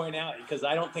want to point out, because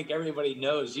I don't think everybody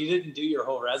knows, you didn't do your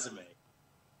whole resume.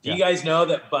 Do you guys know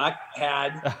that Buck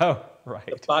had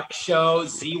the Buck Show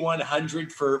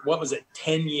Z100 for, what was it,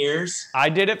 10 years? I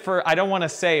did it for, I don't want to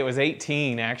say, it was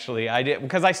 18 actually. I did,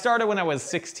 because I started when I was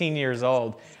 16 years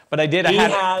old. But I did. He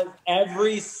has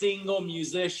every single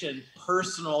musician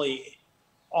personally,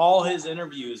 all his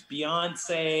interviews.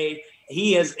 Beyonce,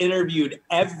 he has interviewed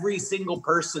every single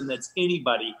person that's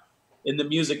anybody in the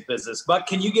music business. But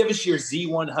can you give us your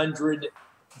Z100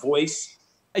 voice?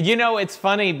 You know, it's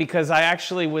funny because I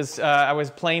actually was I was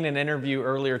playing an interview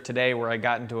earlier today where I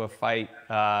got into a fight.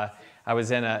 I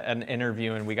was in an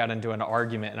interview and we got into an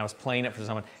argument and I was playing it for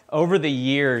someone. Over the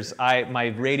years,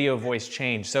 my radio voice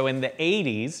changed. So in the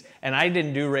 80s, and I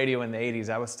didn't do radio in the 80s,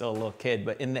 I was still a little kid,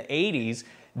 but in the 80s,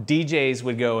 DJs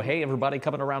would go, hey, everybody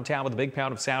coming around town with a big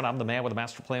pound of sound. I'm the man with a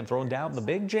master plan throwing down the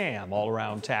big jam all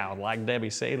around town, like Debbie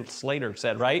Slater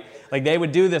said, right? Like they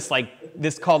would do this,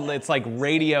 it's like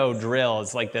radio drill.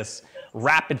 It's like this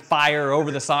rapid fire over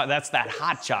the song. That's that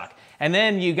hot chalk. And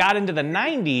then you got into the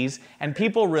 90s and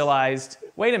people realized,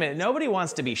 wait a minute, nobody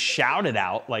wants to be shouted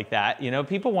out like that. You know,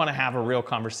 people want to have a real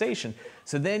conversation.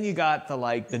 So then you got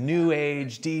the new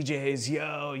age DJs,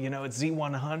 yo, you know, it's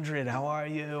Z100, how are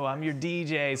you? I'm your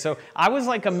DJ. So I was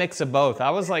like a mix of both. I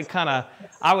was like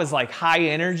high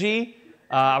energy.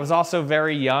 I was also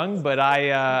very young, but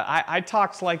I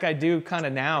talked like I do kind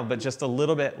of now, but just a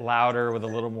little bit louder with a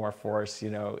little more force. You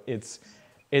know,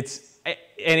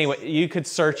 anyway, you could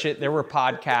search it. There were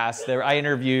podcasts. I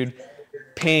interviewed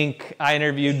Pink. I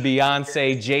interviewed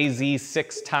Beyonce, Jay-Z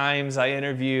 6 times. I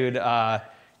interviewed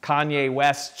Kanye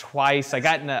West twice. I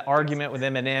got in an argument with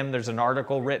Eminem. There's an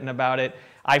article written about it.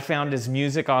 I found his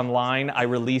music online. I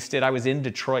released it. I was in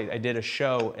Detroit. I did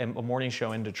a morning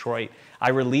show in Detroit. I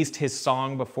released his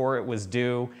song before it was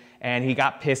due, and he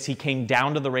got pissed. He came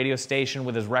down to the radio station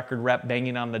with his record rep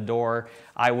banging on the door.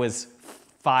 I was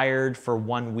fired for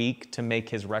 1 week to make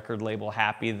his record label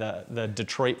happy. The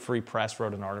Detroit Free Press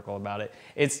wrote an article about it.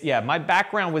 My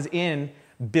background was in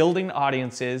building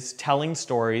audiences, telling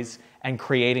stories, and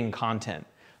creating content.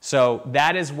 So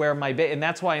that is where and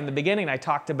that's why in the beginning I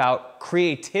talked about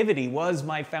creativity was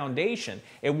my foundation.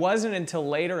 It wasn't until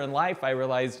later in life I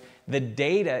realized the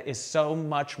data is so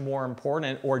much more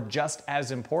important, or just as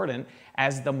important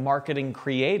as the marketing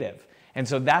creative. And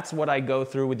so that's what I go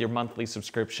through with your monthly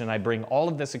subscription. I bring all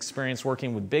of this experience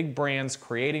working with big brands,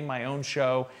 creating my own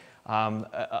show,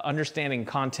 understanding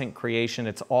content creation.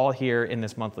 It's all here in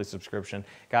this monthly subscription.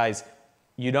 Guys,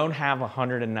 you don't have a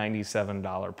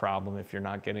 $197 problem if you're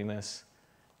not getting this.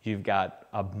 You've got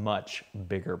a much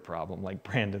bigger problem, like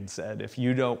Brandon said. If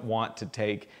you don't want to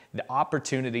take the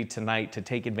opportunity tonight to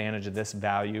take advantage of this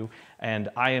value, and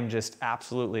I am just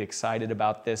absolutely excited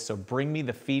about this, so bring me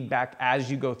the feedback as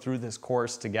you go through this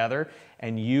course together,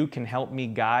 and you can help me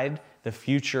guide the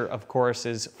future of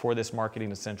courses for this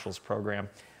Marketing Essentials program.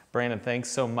 Brandon, thanks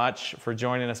so much for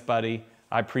joining us, buddy.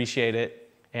 I appreciate it.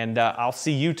 And I'll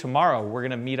see you tomorrow. We're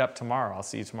going to meet up tomorrow. I'll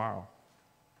see you tomorrow.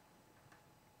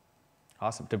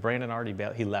 Awesome. Did Brandon already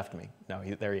bail? He left me. No,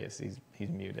 there he is. He's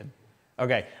muted.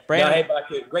 Okay, Brandon. Yeah, hey,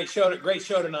 Bucky. Great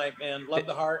show tonight, man. Love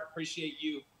the heart. Appreciate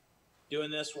you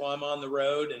doing this while I'm on the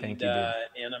road. And, Thank you,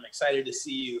 and I'm excited to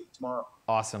see you tomorrow.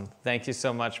 Awesome. Thank you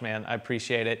so much, man. I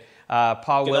appreciate it.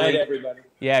 Paul Good Willie. night, everybody.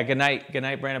 Yeah, good night. Good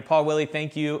night, Brandon. Paul Willie,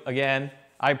 thank you again.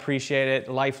 I appreciate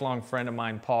it. Lifelong friend of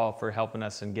mine, Paul, for helping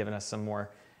us and giving us some more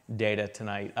data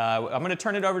tonight. I'm going to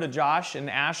turn it over to Josh and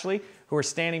Ashley, who are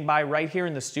standing by right here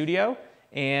in the studio,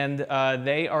 and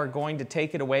they are going to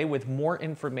take it away with more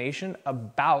information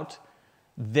about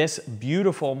this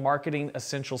beautiful Marketing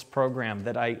Essentials program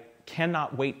that I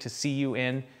cannot wait to see you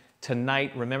in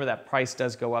tonight. Remember, that price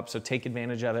does go up, so take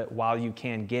advantage of it while you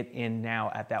can. Get in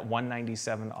now at that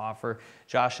 $197 offer.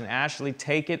 Josh and Ashley,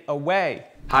 take it away.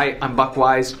 Hi, I'm Buck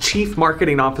Wise, Chief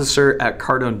Marketing Officer at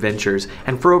Cardone Ventures,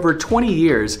 and for over 20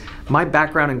 years, my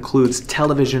background includes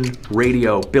television,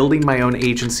 radio, building my own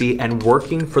agency, and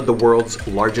working for the world's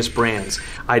largest brands.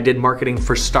 I did marketing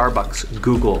for Starbucks,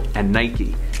 Google, and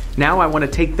Nike. Now I want to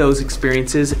take those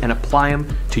experiences and apply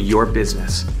them to your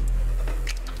business.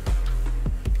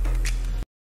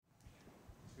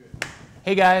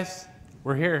 Hey guys,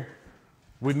 we're here.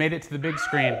 We made it to the big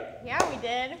screen. Yeah, we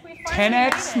did. We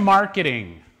 10X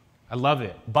Marketing. I love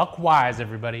it. Buck Wise,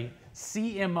 everybody.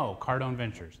 CMO, Cardone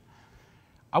Ventures.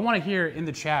 I want to hear in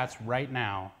the chats right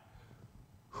now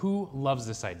who loves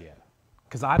this idea,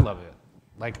 because I love it.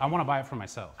 Like, I want to buy it for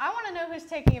myself. I want to know who's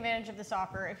taking advantage of this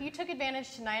offer. If you took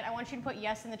advantage tonight, I want you to put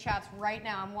yes in the chats right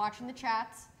now. I'm watching the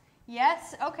chats.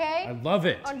 Yes, okay. I love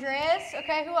it. Andreas,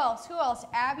 okay, who else? Who else?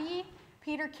 Abby,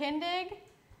 Peter Kindig.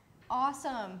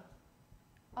 Awesome.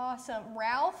 Awesome.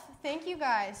 Ralph, thank you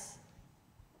guys.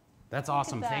 That's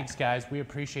awesome. that. Thanks, guys. We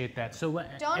appreciate that. So,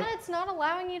 Donna, it's not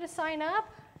allowing you to sign up.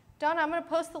 Donna, I'm going to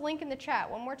post the link in the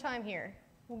chat one more time here.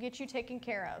 We'll get you taken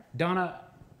care of. Donna,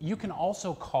 you can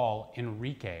also call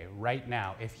Enrique right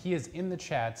now. If he is in the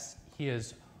chats, he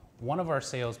is one of our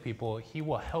salespeople. He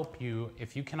will help you.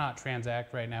 If you cannot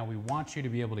transact right now, we want you to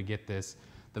be able to get this.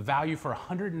 The value for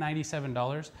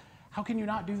 $197, how can you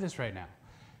not do this right now?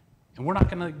 And we're not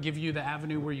gonna give you the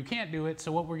avenue where you can't do it,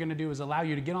 so what we're gonna do is allow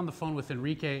you to get on the phone with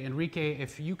Enrique. Enrique,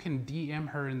 if you can DM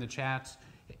her in the chats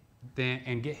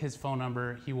and get his phone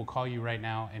number, he will call you right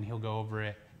now and he'll go over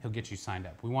it. He'll get you signed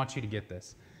up. We want you to get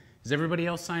this. Is everybody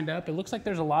else signed up? It looks like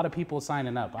there's a lot of people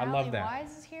signing up. I love that.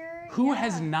 Wise is here. Who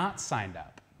has not signed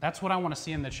up? That's what I wanna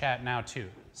see in the chat now too.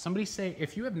 Somebody say,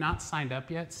 if you have not signed up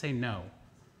yet, say no.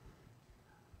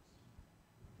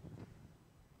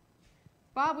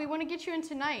 Bob, we want to get you in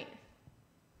tonight.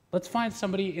 Let's find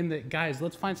somebody in the, guys,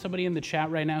 let's find somebody in the chat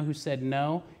right now who said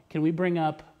no. Can we bring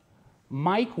up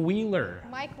Mike Wheeler?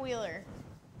 Mike Wheeler.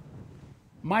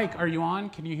 Mike, are you on?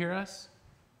 Can you hear us?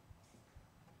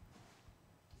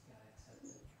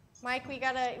 Mike, we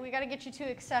gotta get you to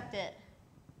accept it.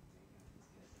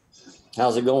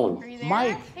 How's it going? Are you there?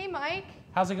 Mike. Hey, Mike.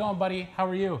 How's it going, buddy? How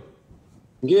are you?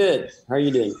 Good. How are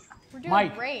you doing? We're doing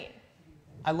Mike. great.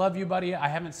 I love you, buddy. I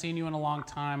haven't seen you in a long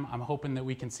time. I'm hoping that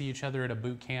we can see each other at a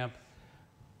boot camp.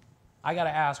 I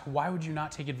gotta ask, why would you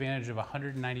not take advantage of a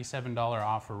 $197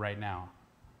 offer right now?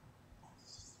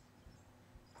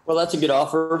 Well, that's a good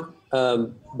offer,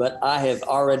 but I have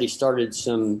already started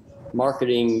some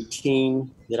marketing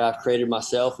team that I've created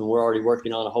myself, and we're already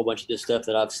working on a whole bunch of this stuff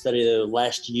that I've studied the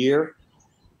last year.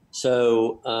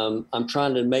 So I'm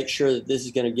trying to make sure that this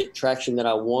is going to get traction that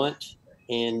I want,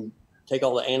 and take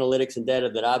all the analytics and data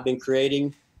that I've been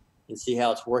creating and see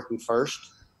how it's working first.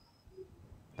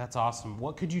 That's awesome.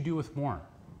 What could you do with more?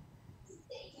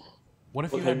 What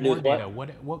if you had more data?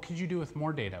 What could you do with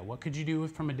more data? What could you do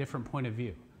with from a different point of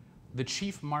view? The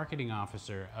chief marketing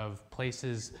officer of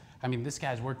places, I mean, this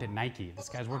guy's worked at Nike. This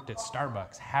guy's worked at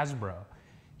Starbucks, Hasbro.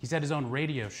 He's had his own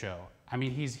radio show. I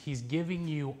mean, he's giving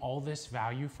you all this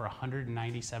value for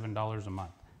 $197 a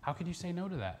month. How could you say no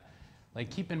to that? Like,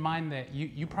 keep in mind that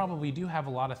you probably do have a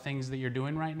lot of things that you're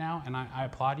doing right now, and I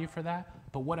applaud you for that,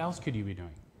 but what else could you be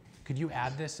doing? Could you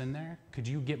add this in there? Could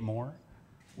you get more?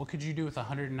 What could you do with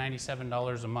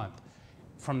 $197 a month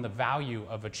from the value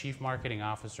of a chief marketing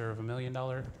officer of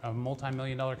a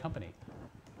multi-million-dollar company?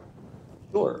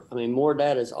 Sure. I mean, more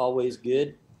data is always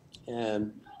good,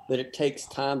 but it takes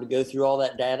time to go through all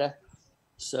that data.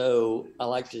 So I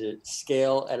like to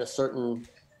scale at a certain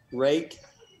rate,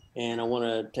 and I want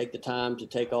to take the time to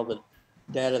take all the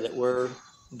data that we're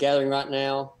gathering right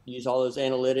now, use all those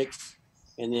analytics,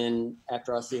 and then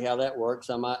after I see how that works,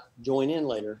 I might join in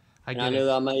later. I know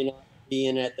that I may not be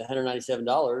in at the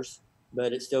 $197,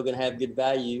 but it's still going to have good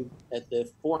value at the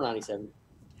 $497.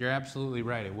 You're absolutely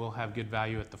right. It will have good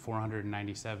value at the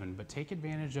 $497, but take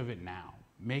advantage of it now.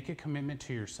 Make a commitment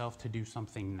to yourself to do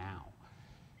something now.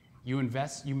 You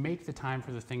invest, you make the time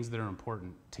for the things that are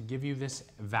important. To give you this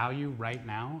value right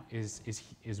now is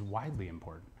widely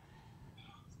important.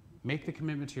 Make the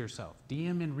commitment to yourself.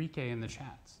 DM Enrique in the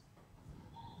chats.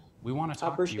 We want to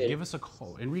talk to you. Give us a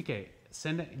call. Enrique,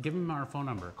 give him our phone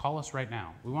number. Call us right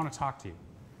now. We want to talk to you.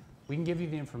 We can give you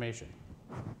the information.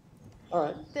 All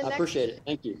right. I appreciate it.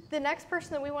 Thank you. The next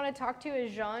person that we want to talk to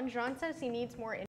is Jean. Jean says he needs more